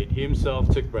betrayed, he himself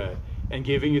took bread, and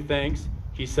giving you thanks,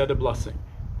 he said a blessing,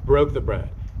 broke the bread,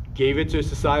 gave it to his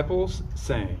disciples,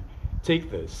 saying,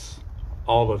 "Take this,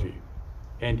 all of you,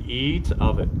 and eat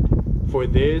of it, for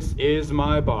this is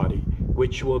my body,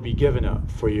 which will be given up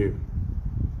for you."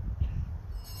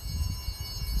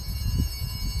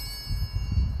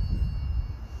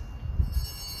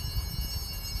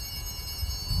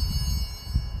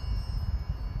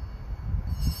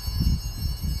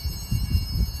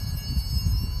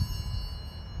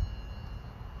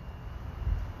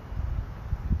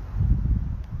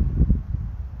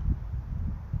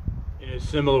 In a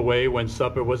similar way, when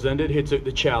supper was ended, he took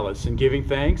the chalice, and giving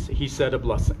thanks, he said a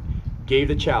blessing, gave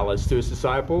the chalice to his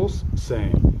disciples,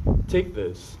 saying, "Take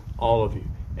this, all of you,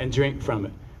 and drink from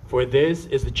it, for this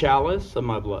is the chalice of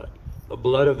my blood, the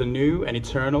blood of the new and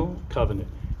eternal covenant,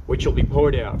 which will be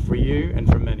poured out for you and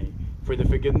for many, for the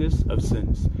forgiveness of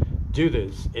sins. Do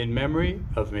this in memory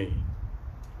of me."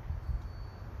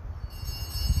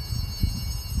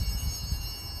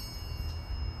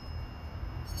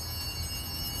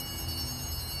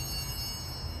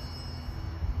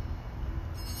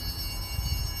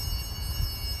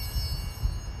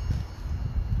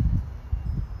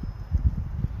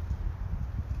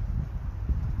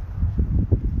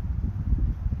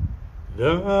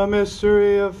 The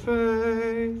mystery of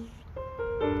faith.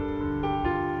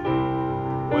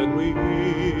 When we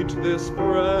eat this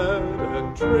bread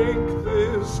and drink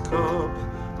this cup,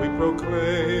 we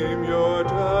proclaim your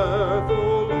death,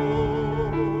 O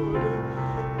Lord,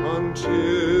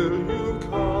 until you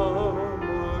come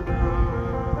again.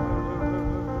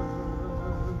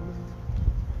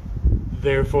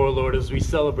 Therefore, Lord, as we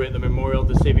celebrate the memorial of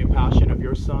the saving passion of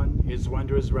your Son, his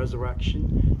wondrous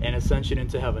resurrection and ascension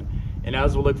into heaven, and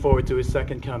as we look forward to his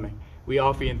second coming, we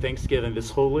offer you in thanksgiving this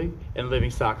holy and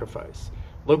living sacrifice.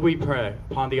 Look, we pray,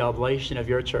 upon the oblation of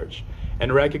your church,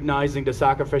 and recognizing the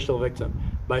sacrificial victim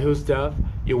by whose death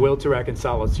you will to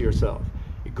reconcile us to yourself.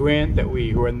 Grant that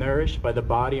we, who are nourished by the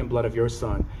body and blood of your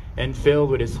Son, and filled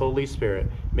with his Holy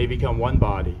Spirit, may become one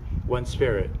body, one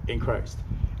spirit in Christ.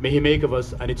 May he make of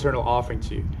us an eternal offering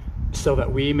to you, so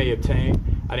that we may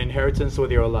obtain an inheritance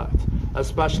with your elect,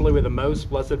 especially with the most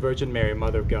blessed Virgin Mary,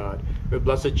 Mother of God, with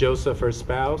blessed Joseph, her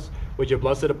spouse, with your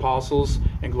blessed apostles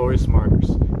and glorious martyrs,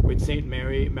 with Saint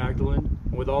Mary Magdalene,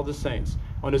 and with all the saints,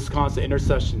 on whose constant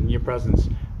intercession in your presence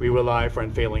we rely for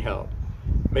unfailing help.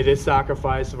 May this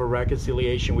sacrifice of a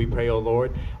reconciliation, we pray, O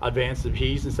Lord, advance the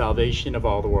peace and salvation of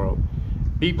all the world.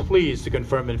 Be pleased to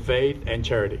confirm in faith and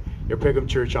charity your pilgrim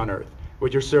church on earth,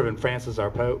 with your servant Francis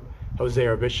our Pope, Jose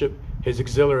our Bishop, his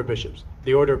auxiliary bishops,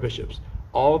 the order of bishops,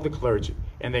 all the clergy,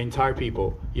 and the entire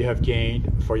people you have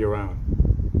gained for your own.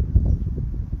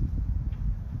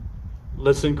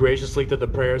 Listen graciously to the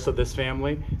prayers of this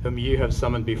family whom you have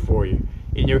summoned before you.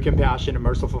 In your compassion and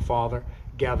merciful Father,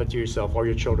 gather to yourself all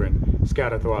your children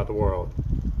scattered throughout the world.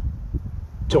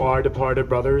 To our departed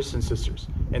brothers and sisters,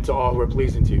 and to all who are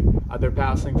pleasing to you at their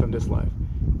passing from this life,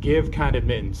 give kind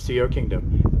admittance to your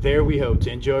kingdom. There we hope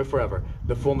to enjoy forever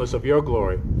the fullness of your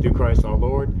glory through Christ our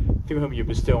Lord, through whom you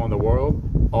bestow on the world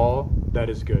all that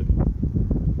is good.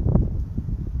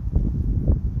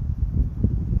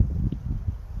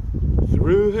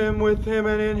 Through him, with him,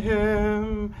 and in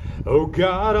him, O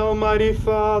God, Almighty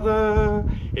Father,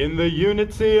 in the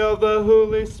unity of the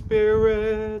Holy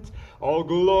Spirit, all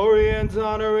glory and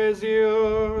honor is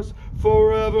yours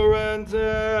forever and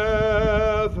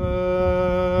ever.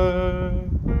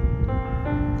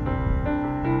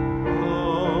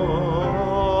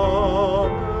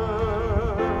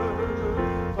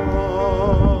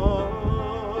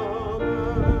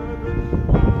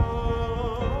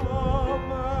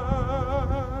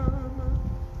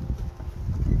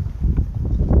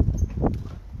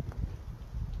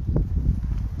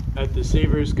 At the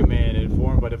Savior's command,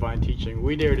 informed by divine teaching,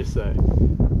 we dare to say,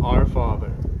 Our Father,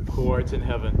 who art in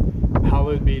heaven,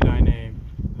 hallowed be thy name.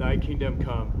 Thy kingdom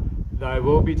come, thy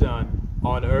will be done,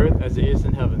 on earth as it is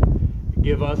in heaven.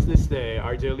 Give us this day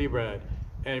our daily bread,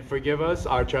 and forgive us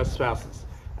our trespasses,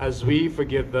 as we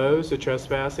forgive those who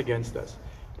trespass against us.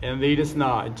 And lead us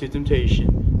not into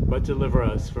temptation, but deliver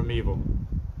us from evil.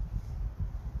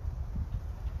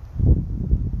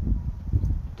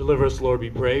 Deliver us, Lord, we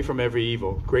pray, from every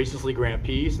evil. Graciously grant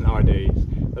peace in our days,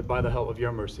 that by the help of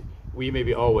your mercy we may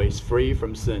be always free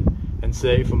from sin and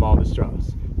safe from all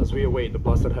distress, as we await the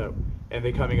blessed hope and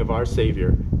the coming of our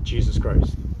Savior, Jesus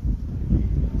Christ.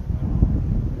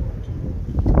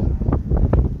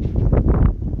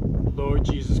 Lord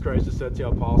Jesus Christ has said to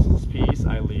your apostles, peace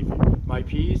I leave you, my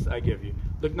peace I give you.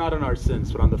 Look not on our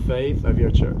sins, but on the faith of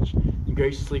your church, and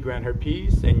graciously grant her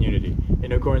peace and unity,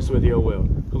 in accordance with your will,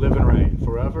 who live and reign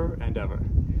forever and ever.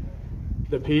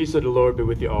 The peace of the Lord be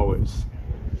with you always.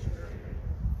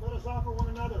 Let us offer one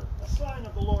another a sign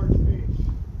of the Lord's peace.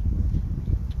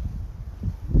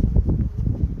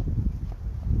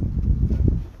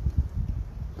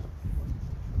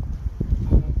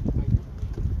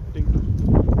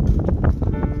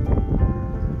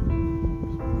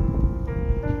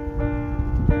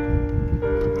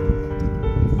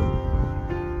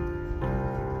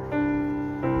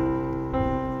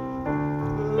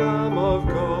 Lamb of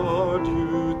God,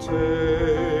 you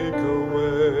take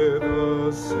away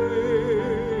the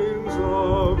sins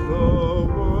of the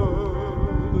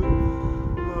world.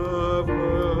 Have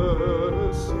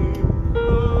mercy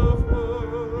on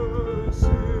us.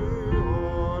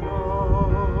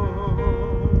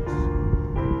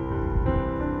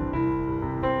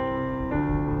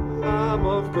 Lamb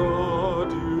of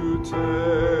God, you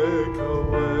take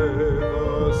away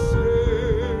the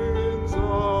sins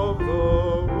of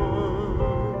the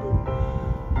world.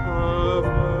 Have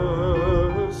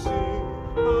mercy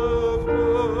on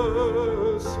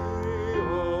us.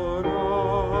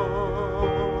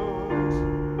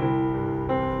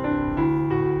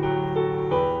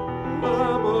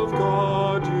 Lamb of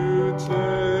God, you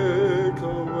take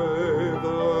away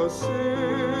the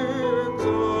sins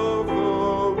of the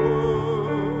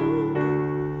world.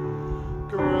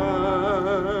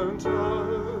 Grant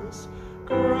us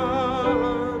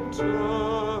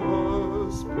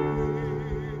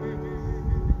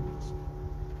peace.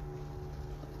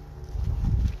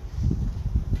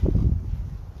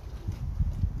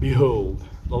 Behold,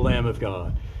 the Lamb of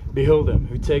God. Behold him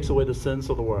who takes away the sins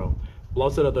of the world.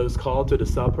 Blessed are those called to the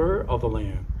supper of the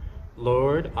Lamb.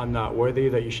 Lord, I'm not worthy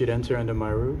that you should enter into my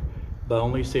roof, but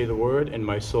only say the word, and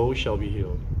my soul shall be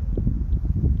healed.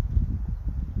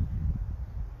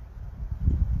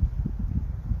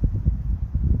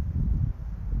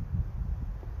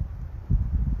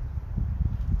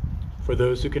 For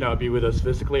those who cannot be with us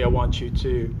physically, I want you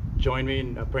to join me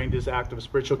in praying this act of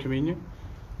spiritual communion.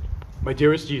 My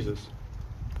dearest Jesus,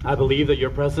 I believe that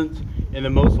you're present in the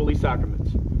most holy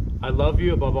sacrament. I love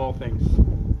you above all things,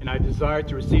 and I desire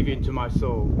to receive you into my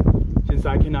soul. Since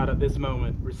I cannot at this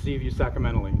moment receive you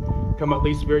sacramentally, come at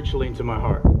least spiritually into my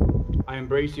heart. I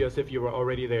embrace you as if you were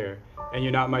already there, and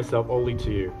unite myself only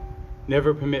to you.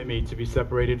 Never permit me to be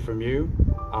separated from you.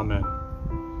 Amen.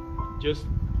 Just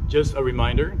a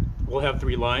reminder, we'll have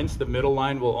 3 lines. The middle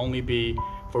line will only be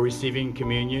for receiving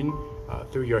communion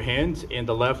through your hands, and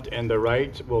the left and the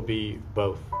right will be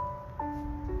both.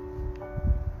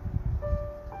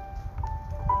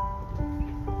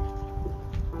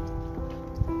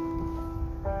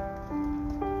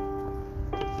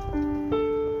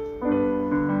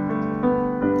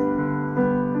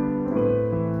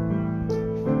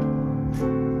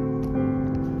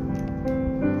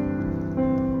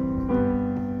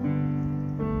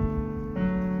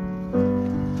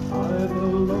 I, the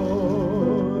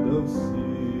Lord of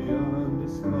sea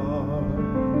and sky,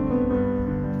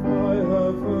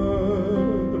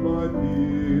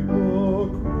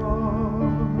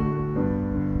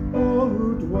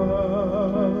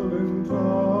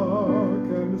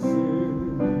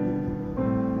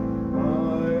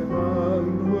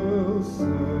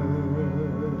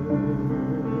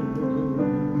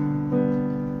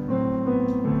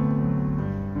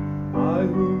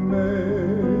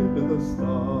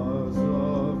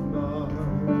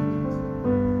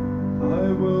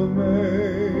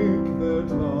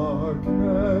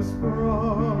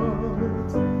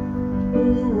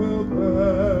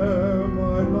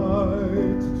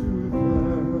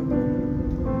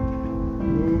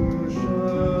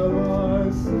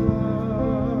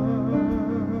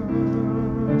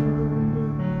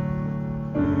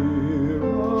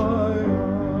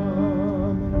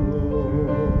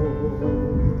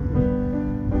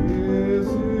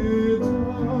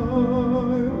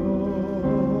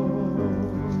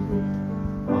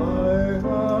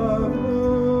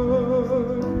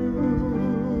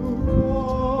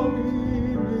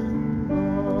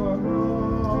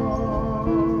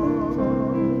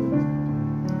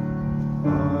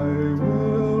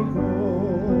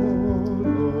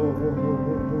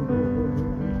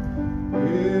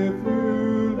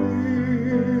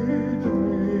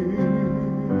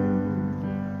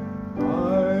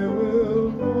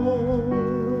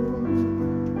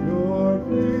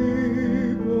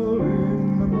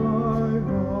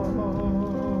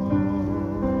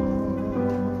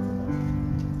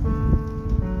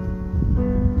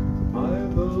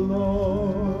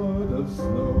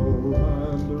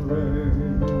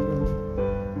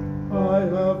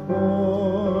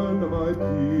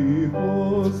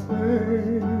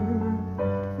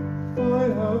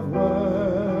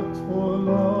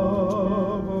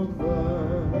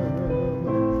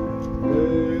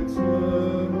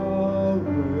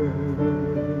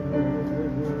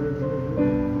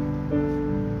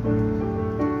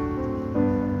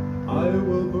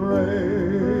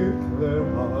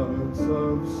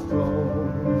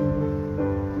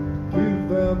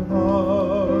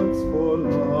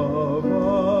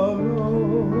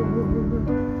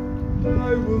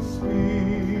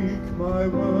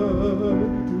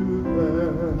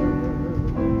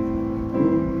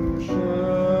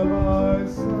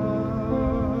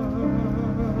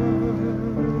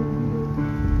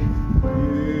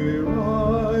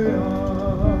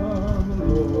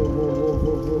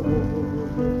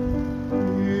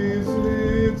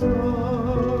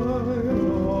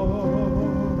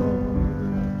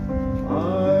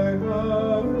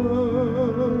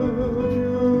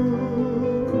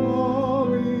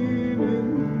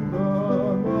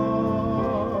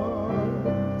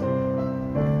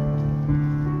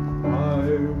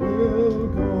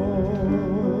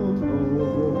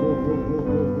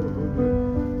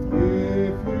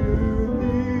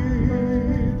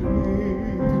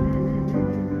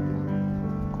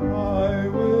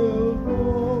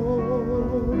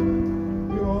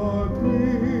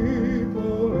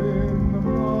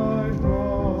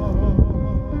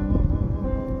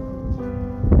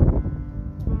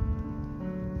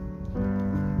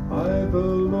 the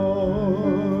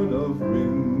Lord of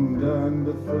wind and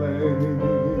flame.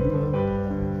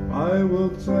 I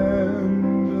will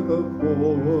tend the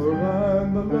poor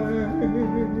and the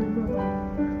lame.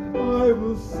 I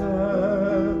will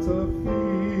set a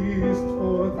feast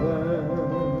for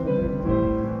them.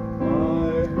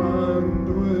 My hand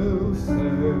will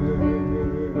save.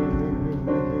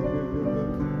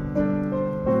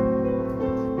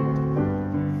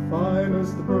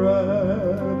 Finest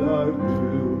bread I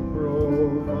will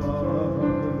provide,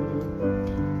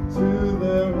 to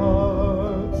their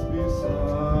hearts be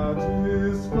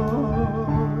satisfied.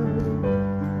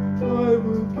 I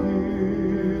will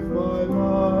give my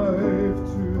life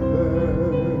to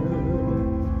them.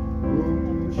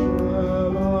 Whom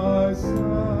shall I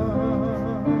send?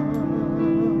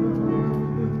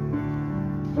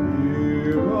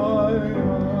 Here I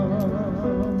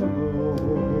am,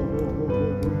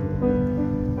 Lord.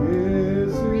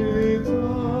 Is it I,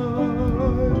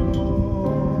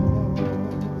 Lord?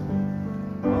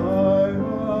 I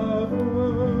have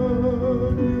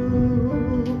heard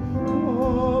you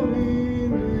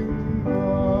calling in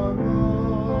the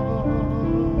night.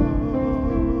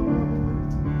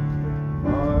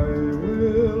 I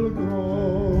will go,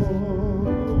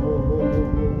 Lord,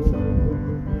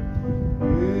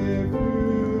 if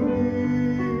you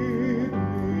lead me.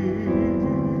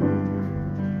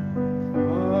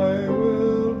 I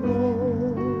will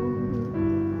hold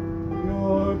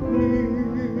your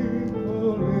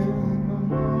people in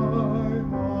my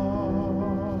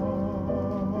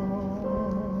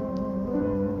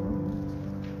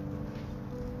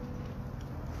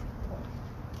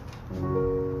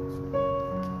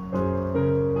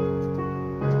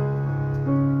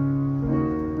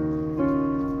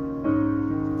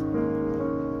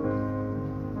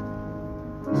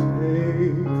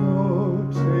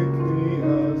Take me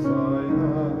as I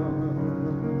am.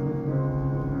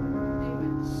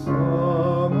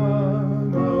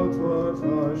 Summon out what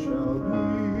I shall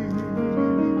be.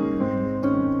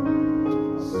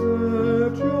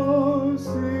 Set your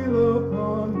seal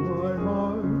upon my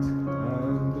heart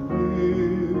and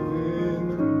live in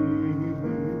me.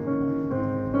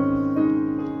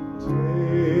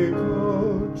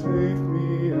 Take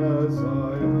me as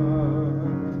I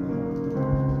am.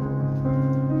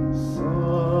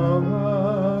 Summon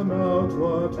out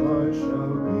what I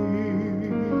shall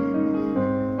be.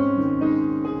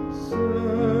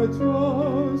 Set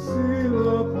your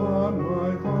seal upon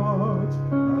my heart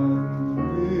and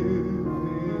live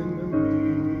in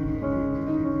me.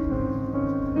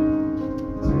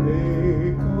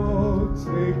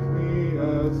 Take me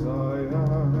as I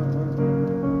am.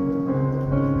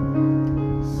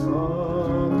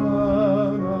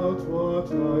 Summon out what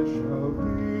I shall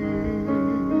be.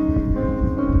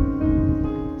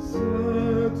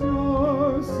 Set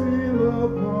your seal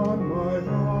upon my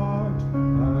heart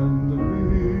and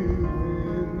live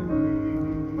in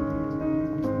me.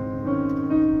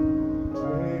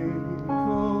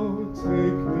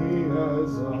 Take me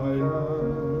as I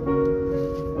am.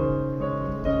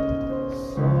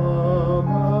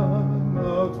 Summon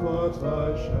out what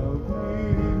I shall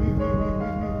be.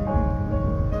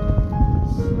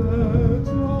 Set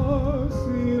your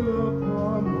seal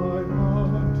upon my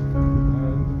heart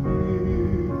and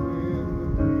live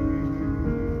in me.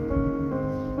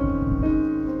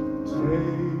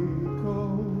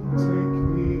 Take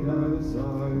me as I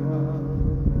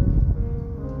am.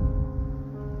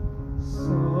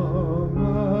 Summon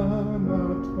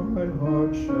out my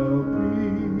heart shall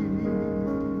be.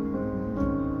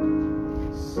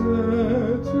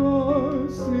 Set your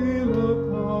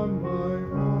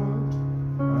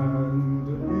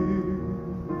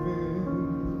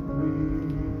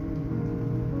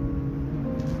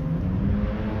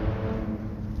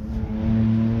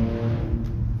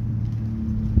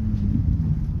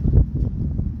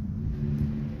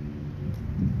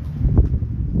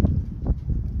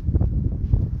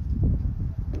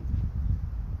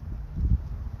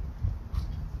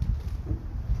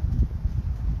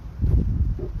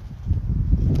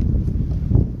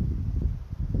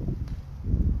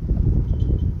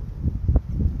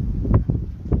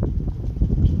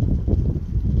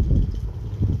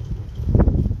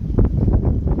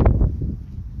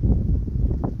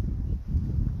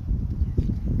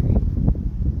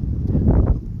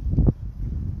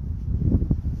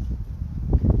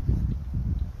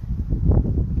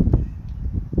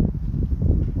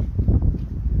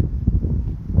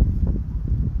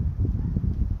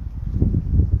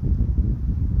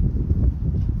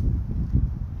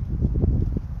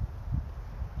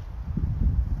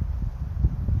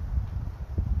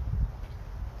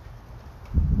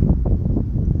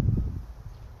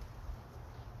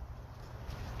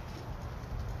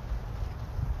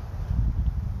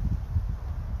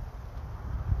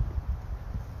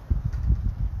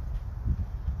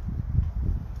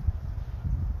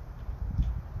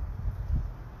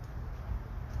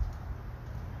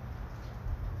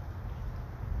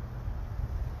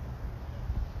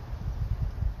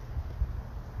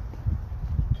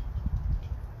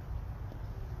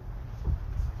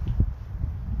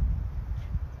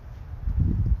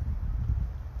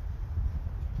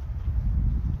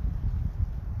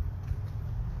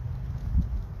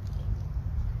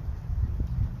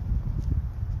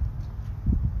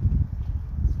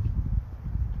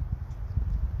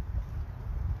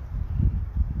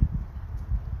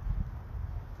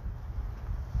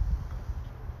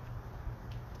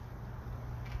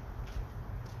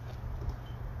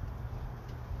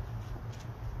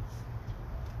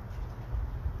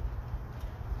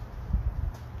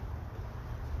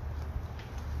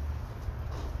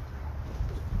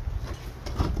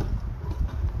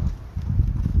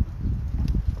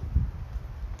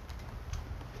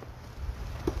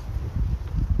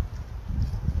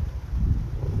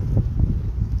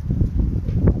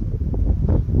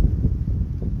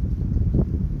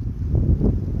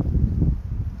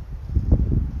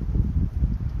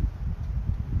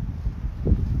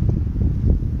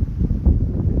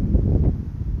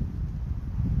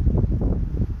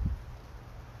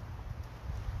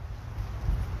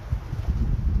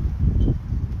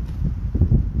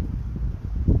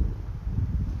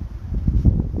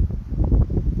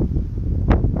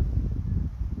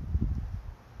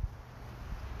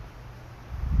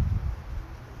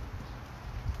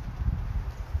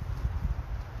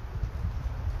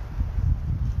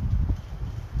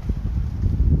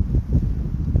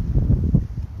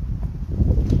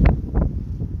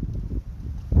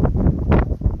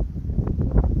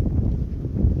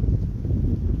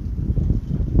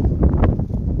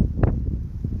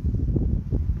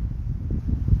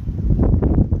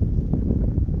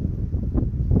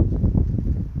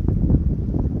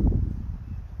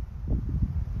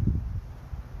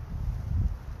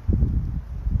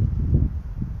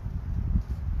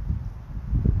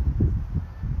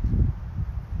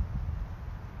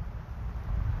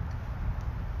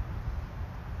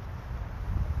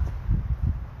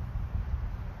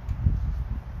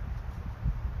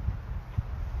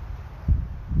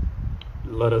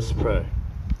Let us pray.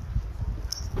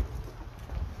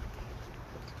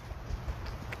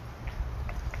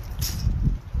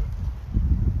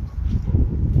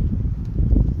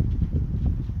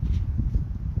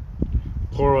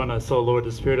 Pour on us, O Lord,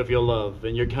 the spirit of your love,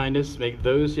 and your kindness make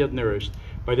those you have nourished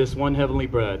by this one heavenly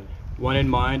bread, one in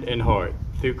mind and heart,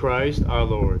 through Christ our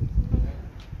Lord.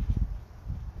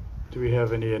 Do we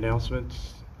have any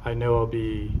announcements? I know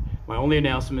my only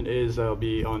announcement is I'll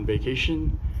be on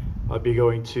vacation. I'll be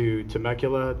going to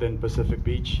Temecula, then Pacific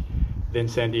Beach, then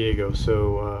San Diego.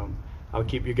 So I'll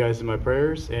keep you guys in my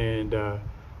prayers, and I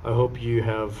hope you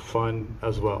have fun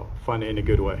as well, fun in a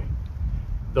good way.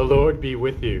 The Lord be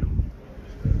with you.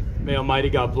 May Almighty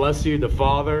God bless you, the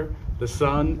Father, the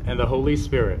Son, and the Holy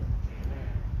Spirit.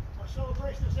 Our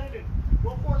celebration is ended.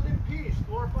 Go forth in peace,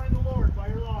 glorifying the Lord by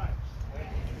your lives.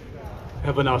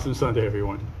 Have an awesome Sunday,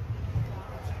 everyone.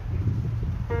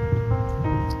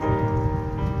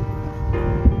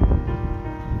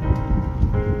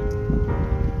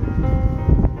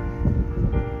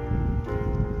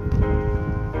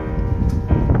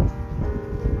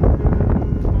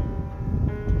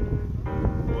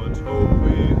 What hope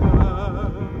we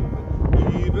have,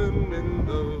 even in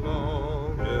the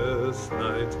longest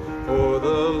night, for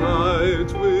the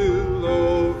light will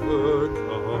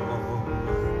overcome.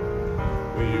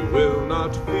 We will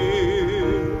not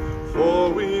fear, for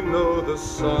we know the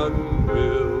sun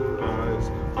will rise.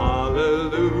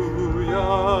 Hallelujah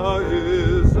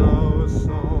is our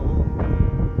song.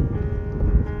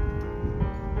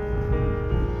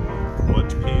 What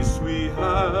peace we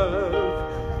have,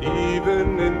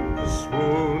 even in this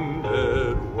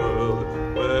wounded world,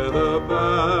 where the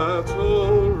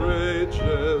battle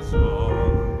rages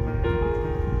on.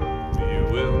 We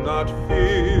will not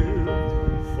fear,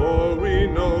 for we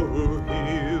know who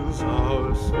heals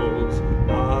our souls.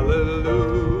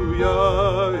 Hallelujah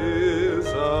is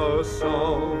our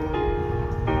song.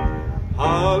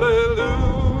 Hallelujah,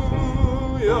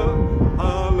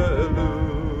 hallelujah,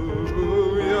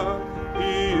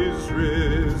 he is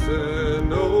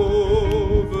risen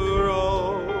over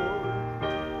all.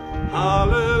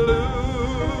 Hallelujah,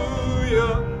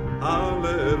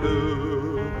 hallelujah,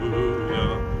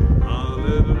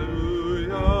 hallelujah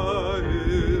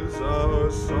is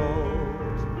our song.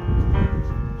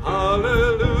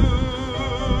 Hallelujah,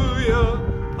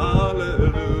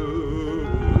 hallelujah,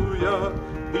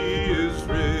 he is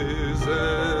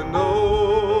risen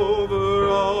over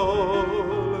all.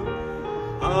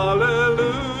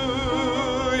 Hallelujah,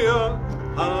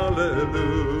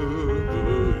 hallelujah,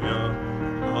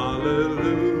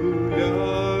 hallelujah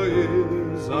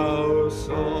is our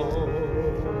song.